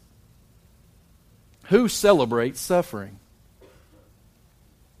nuts. Who celebrates suffering?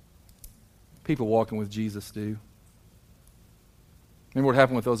 People walking with Jesus do. Remember what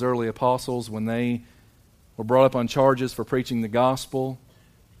happened with those early apostles when they were brought up on charges for preaching the gospel,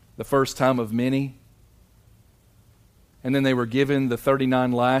 the first time of many? And then they were given the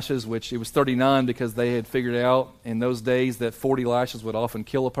 39 lashes, which it was 39 because they had figured out in those days that 40 lashes would often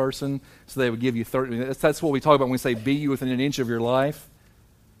kill a person. So they would give you 30. That's what we talk about when we say beat you within an inch of your life.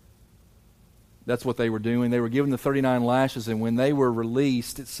 That's what they were doing. They were given the 39 lashes, and when they were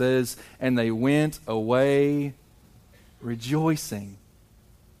released, it says, and they went away rejoicing,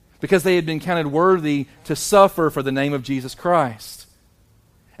 because they had been counted worthy to suffer for the name of Jesus Christ.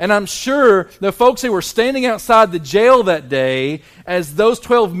 And I'm sure the folks who were standing outside the jail that day, as those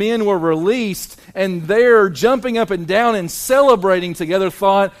 12 men were released, and they're jumping up and down and celebrating together,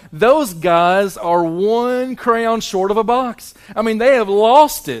 thought, those guys are one crayon short of a box. I mean, they have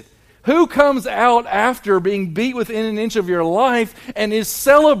lost it. Who comes out after being beat within an inch of your life and is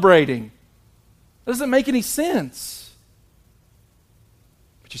celebrating? That doesn't make any sense.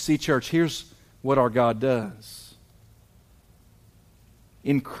 But you see, church, here's what our God does.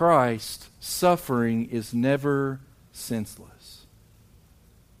 In Christ, suffering is never senseless.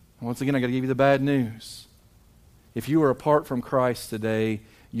 And once again, I've got to give you the bad news. If you are apart from Christ today,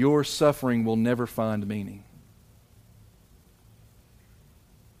 your suffering will never find meaning.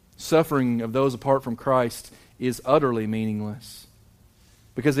 Suffering of those apart from Christ is utterly meaningless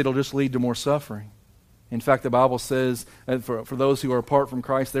because it'll just lead to more suffering. In fact, the Bible says that for those who are apart from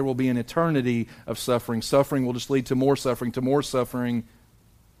Christ, there will be an eternity of suffering. Suffering will just lead to more suffering, to more suffering.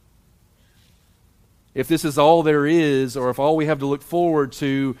 If this is all there is, or if all we have to look forward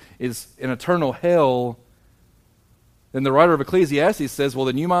to is an eternal hell, then the writer of Ecclesiastes says, well,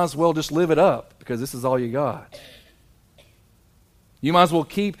 then you might as well just live it up, because this is all you got. You might as well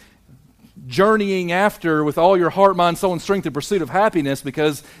keep journeying after with all your heart, mind, soul, and strength in pursuit of happiness,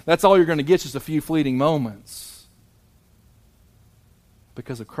 because that's all you're going to get, just a few fleeting moments.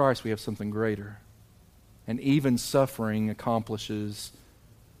 Because of Christ, we have something greater. And even suffering accomplishes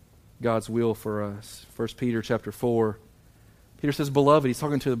God's will for us. 1 Peter chapter 4. Peter says, beloved, he's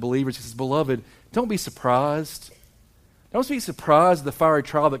talking to the believers. He says, beloved, don't be surprised. Don't be surprised at the fiery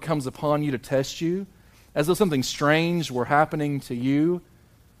trial that comes upon you to test you, as though something strange were happening to you.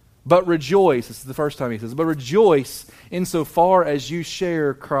 But rejoice, this is the first time he says, but rejoice insofar as you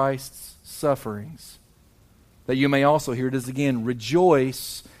share Christ's sufferings, that you may also, here it is again,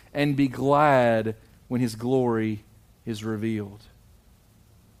 rejoice and be glad when His glory is revealed.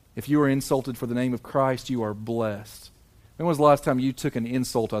 If you are insulted for the name of Christ, you are blessed. When was the last time you took an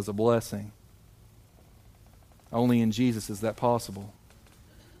insult as a blessing? Only in Jesus is that possible.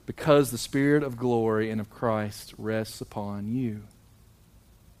 Because the Spirit of glory and of Christ rests upon you.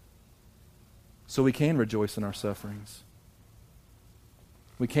 So we can rejoice in our sufferings.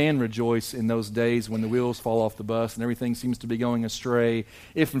 We can rejoice in those days when the wheels fall off the bus and everything seems to be going astray.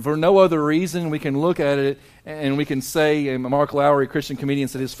 If for no other reason, we can look at it and we can say, and Mark Lowry, Christian comedian,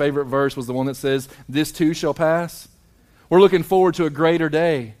 said his favorite verse was the one that says, "This too shall pass." We're looking forward to a greater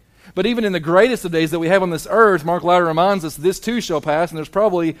day. But even in the greatest of days that we have on this earth, Mark Lowry reminds us, this too shall pass, and there's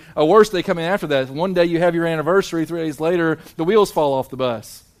probably a worse day coming after that. One day you have your anniversary, 3 days later, the wheels fall off the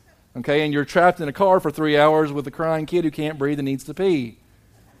bus. Okay, and you're trapped in a car for 3 hours with a crying kid who can't breathe and needs to pee.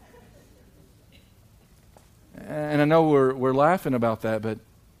 And I know we're laughing about that, but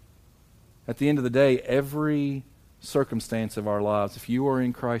at the end of the day, every circumstance of our lives, if you are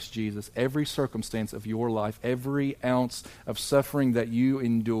in Christ Jesus, every circumstance of your life, every ounce of suffering that you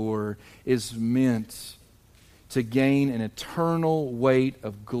endure is meant to gain an eternal weight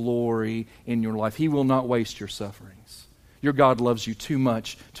of glory in your life. He will not waste your sufferings. Your God loves you too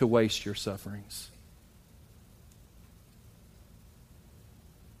much to waste your sufferings.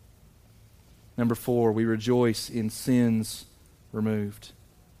 Number 4, we rejoice in sins removed.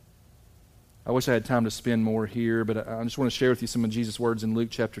 I wish I had time to spend more here, but I just want to share with you some of Jesus' words in Luke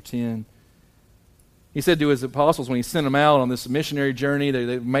chapter 10. He said to his apostles when he sent them out on this missionary journey,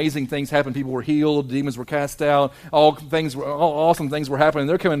 the amazing things happened. People were healed, demons were cast out, all awesome things were happening.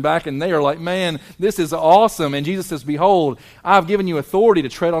 They're coming back and they are like, man, this is awesome. And Jesus says, behold, I've given you authority to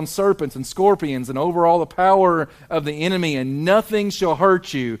tread on serpents and scorpions and over all the power of the enemy, and nothing shall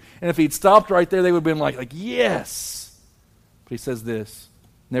hurt you. And if he'd stopped right there, they would have been like yes. But he says this,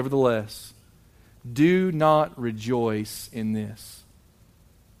 nevertheless, do not rejoice in this.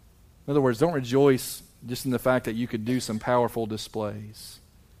 In other words, don't rejoice just in the fact that you could do some powerful displays.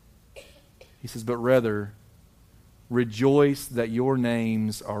 He says, but rather, rejoice that your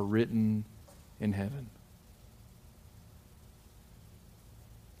names are written in heaven.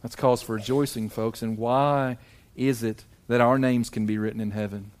 That's cause for rejoicing, folks. And why is it that our names can be written in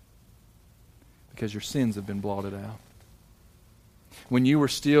heaven? Because your sins have been blotted out. When you were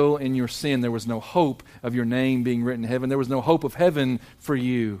still in your sin, there was no hope of your name being written in heaven. There was no hope of heaven for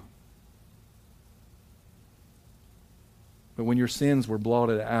you. But when your sins were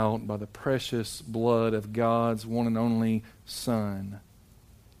blotted out by the precious blood of God's one and only Son,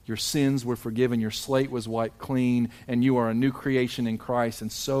 your sins were forgiven, your slate was wiped clean, and you are a new creation in Christ,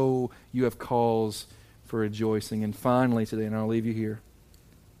 and so you have cause for rejoicing. And finally today, and I'll leave you here,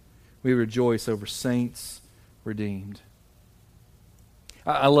 we rejoice over saints redeemed.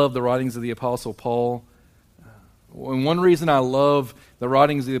 I love the writings of the Apostle Paul. And one reason I love the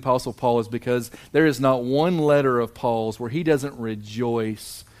writings of the Apostle Paul is because there is not one letter of Paul's where he doesn't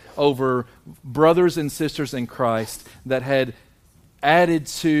rejoice over brothers and sisters in Christ that had added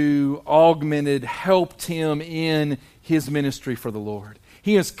to, augmented, helped him in his ministry for the Lord.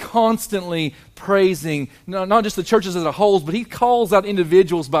 He is constantly praising, not just the churches as a whole, but he calls out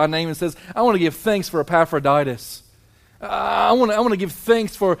individuals by name and says, I want to give thanks for Epaphroditus. I want to give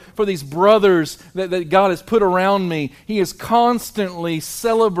thanks for these brothers that God has put around me. He is constantly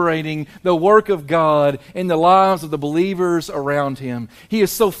celebrating the work of God in the lives of the believers around him. He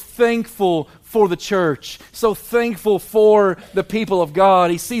is so thankful for the church, so thankful for the people of God.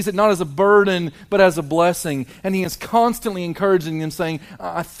 He sees it not as a burden, but as a blessing. And he is constantly encouraging them, saying,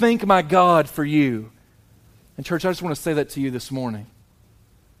 I thank my God for you. And church, I just want to say that to you this morning.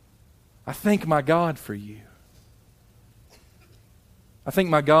 I thank my God for you. I thank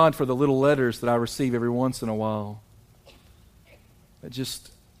my God for the little letters that I receive every once in a while that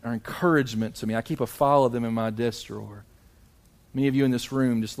just are encouragement to me. I keep a file of them in my desk drawer. Many of you in this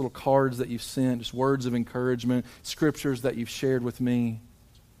room, just little cards that you've sent, just words of encouragement, scriptures that you've shared with me.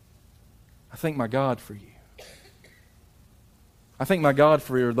 I thank my God for you. I thank my God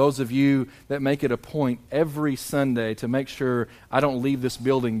for those of you that make it a point every Sunday to make sure I don't leave this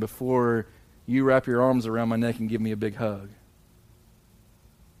building before you wrap your arms around my neck and give me a big hug.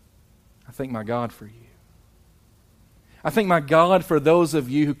 I thank my God for you. I thank my God for those of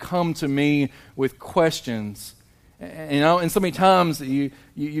you who come to me with questions. And so many times you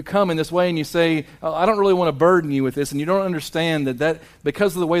come in this way and you say, I don't really want to burden you with this, and you don't understand that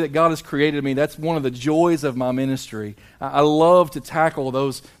because of the way that God has created me, that's one of the joys of my ministry. I love to tackle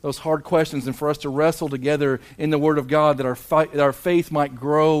those hard questions and for us to wrestle together in the Word of God that our faith might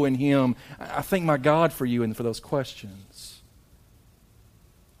grow in Him. I thank my God for you and for those questions.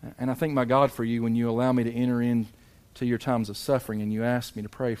 And I thank my God for you when you allow me to enter into your times of suffering and you ask me to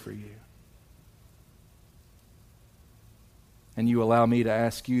pray for you. And you allow me to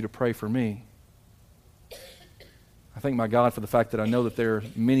ask you to pray for me. I thank my God for the fact that I know that there are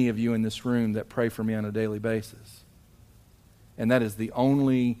many of you in this room that pray for me on a daily basis. And that is the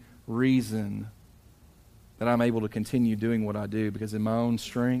only reason that I'm able to continue doing what I do, because in my own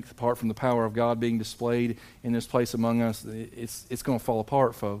strength, apart from the power of God being displayed in this place among us, it's going to fall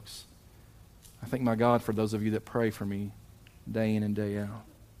apart, folks. I thank my God for those of you that pray for me day in and day out.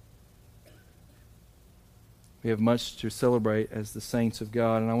 We have much to celebrate as the saints of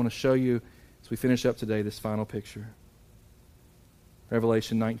God, and I want to show you, as we finish up today, this final picture.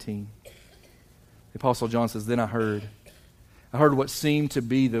 Revelation 19. The Apostle John says, "Then I heard what seemed to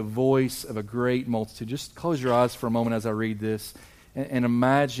be the voice of a great multitude." Just close your eyes for a moment as I read this and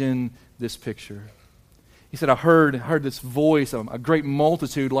imagine this picture. He said, I heard this voice of a great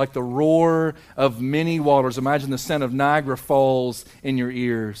multitude like the roar of many waters. Imagine the sound of Niagara Falls in your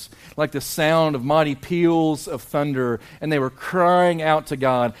ears, like the sound of mighty peals of thunder. And they were crying out to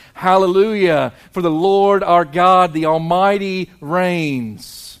God, "Hallelujah, for the Lord our God, the Almighty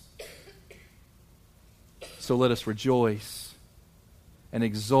reigns." So let us rejoice and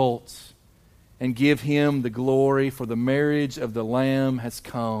exult and give Him the glory, for the marriage of the Lamb has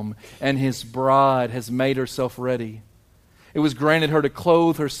come, and His bride has made herself ready. It was granted her to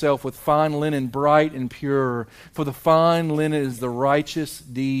clothe herself with fine linen, bright and pure, for the fine linen is the righteous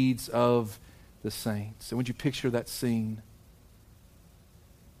deeds of the saints. And would you picture that scene?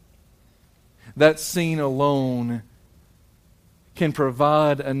 That scene alone can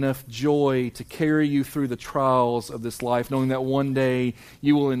provide enough joy to carry you through the trials of this life, knowing that one day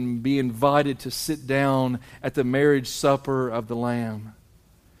you will be invited to sit down at the marriage supper of the Lamb,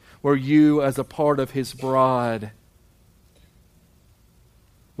 where you, as a part of His bride,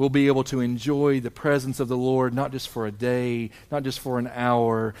 will be able to enjoy the presence of the Lord, not just for a day, not just for an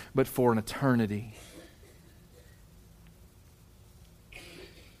hour, but for an eternity.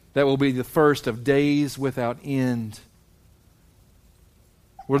 That will be the first of days without end,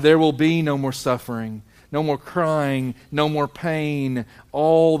 where there will be no more suffering, no more crying, no more pain.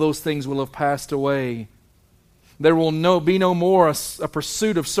 All those things will have passed away. There will be no more a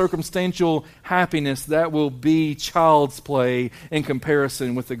pursuit of circumstantial happiness. That will be child's play in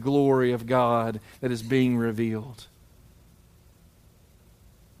comparison with the glory of God that is being revealed.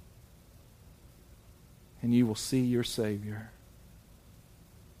 And you will see your Savior.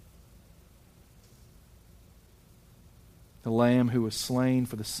 The Lamb who was slain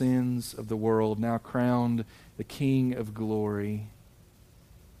for the sins of the world, now crowned the King of glory,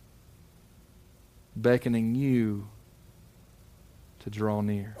 beckoning you to draw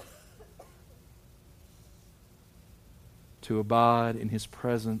near, to abide in His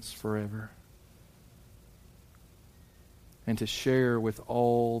presence forever, and to share with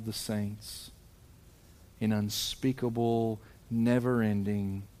all the saints in unspeakable,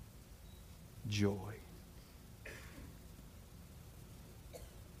 never-ending joy.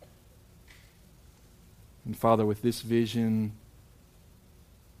 And Father, with this vision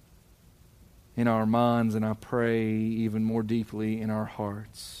in our minds, and I pray even more deeply in our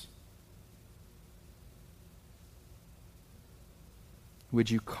hearts,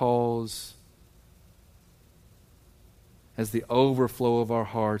 would you cause, as the overflow of our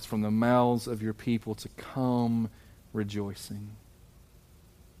hearts from the mouths of your people, to come rejoicing.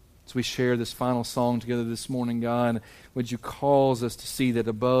 As we share this final song together this morning, God, would you cause us to see that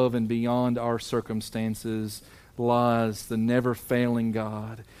above and beyond our circumstances lies the never-failing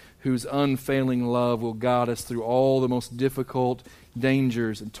God, whose unfailing love will guide us through all the most difficult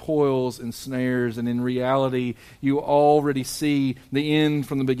dangers and toils and snares. And in reality, you already see the end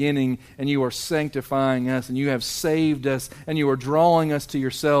from the beginning, and you are sanctifying us, and you have saved us, and you are drawing us to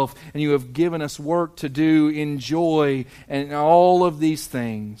yourself, and you have given us work to do in joy. And all of these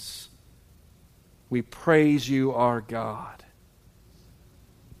things, we praise you, our God,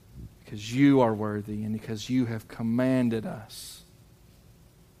 because you are worthy and because you have commanded us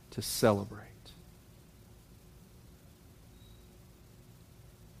to celebrate.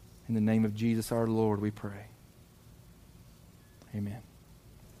 In the name of Jesus our Lord, we pray. Amen.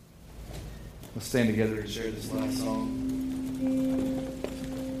 Let's stand together and share this last song.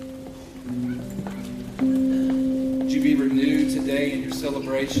 Would you be renewed today in your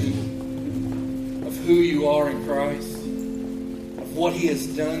celebration of who you are in Christ, of what He has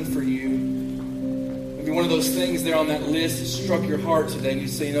done for you? Maybe one of those things there on that list has struck your heart today, and you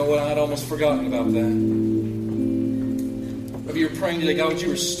say, you know what, I'd almost forgotten about that. Maybe you're praying today, God, would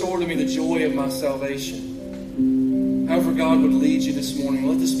you restore to me the joy of my salvation? However God would lead you this morning,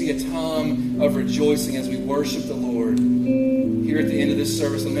 let this be a time of rejoicing as we worship the Lord here at the end of this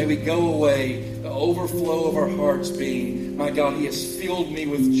service. And may we go away, the overflow of our hearts being, my God, He has filled me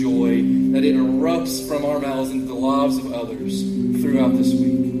with joy, that it erupts from our mouths into the lives of others throughout this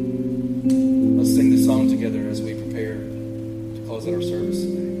week. Let's sing this song together as we prepare to close out our service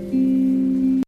today.